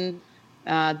broaden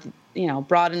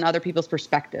other people's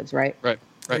perspectives, right? Right.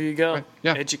 There you go. Right.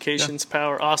 Yeah. Education's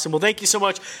power. Awesome. Well, thank you so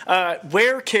much.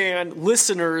 Where can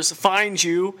listeners find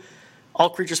you? All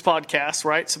Creatures Podcast,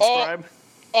 right? Subscribe.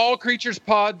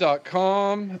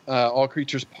 allcreaturespod.com,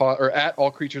 allcreaturespod, or at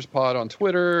allcreaturespod on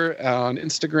Twitter, on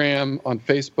Instagram, on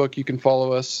Facebook. You can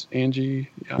follow us, Angie.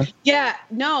 Yeah,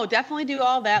 no, definitely do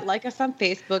all that. Like us on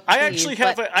Facebook. I actually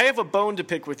have a bone to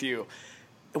pick with you.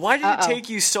 Why did it take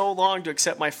you so long to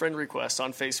accept my friend request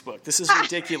on Facebook? This is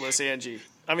ridiculous, Angie.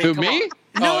 I mean, Who, me? On.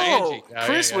 No, Angie.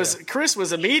 Chris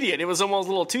was immediate. It was almost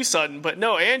a little too sudden, but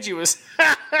no, Angie was.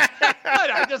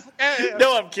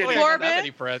 No, I'm kidding.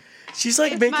 Corbin, she's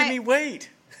like making me wait.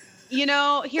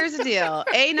 Here's the deal.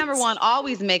 Number one,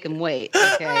 always make them wait.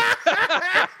 Okay.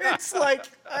 It's like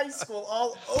high school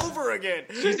all over again.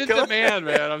 She's in demand,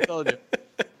 man. I'm telling you.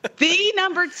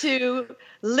 Number two,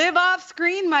 live off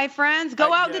screen, my friends.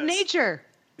 Go out into nature.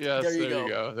 Yes, there you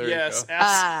go. There you go.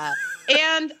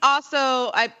 And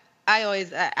also, I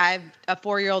have a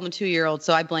 4-year-old and a 2-year-old,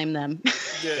 so I blame them.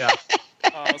 Yeah.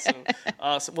 Awesome.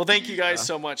 Well, thank you guys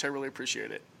so much. I really appreciate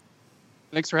it.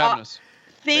 Thanks for having us.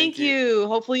 Thank you.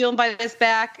 Hopefully you'll invite us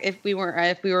back if we were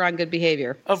on good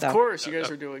behavior. Of course, you guys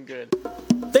are doing good.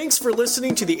 Thanks for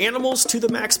listening to the Animals to the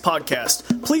Max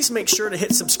podcast. Please make sure to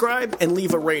hit subscribe and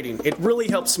leave a rating. It really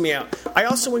helps me out. I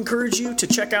also encourage you to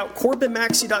check out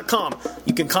CorbinMaxey.com.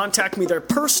 You can contact me there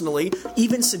personally,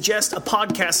 even suggest a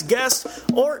podcast guest,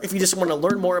 or if you just want to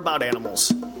learn more about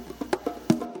animals.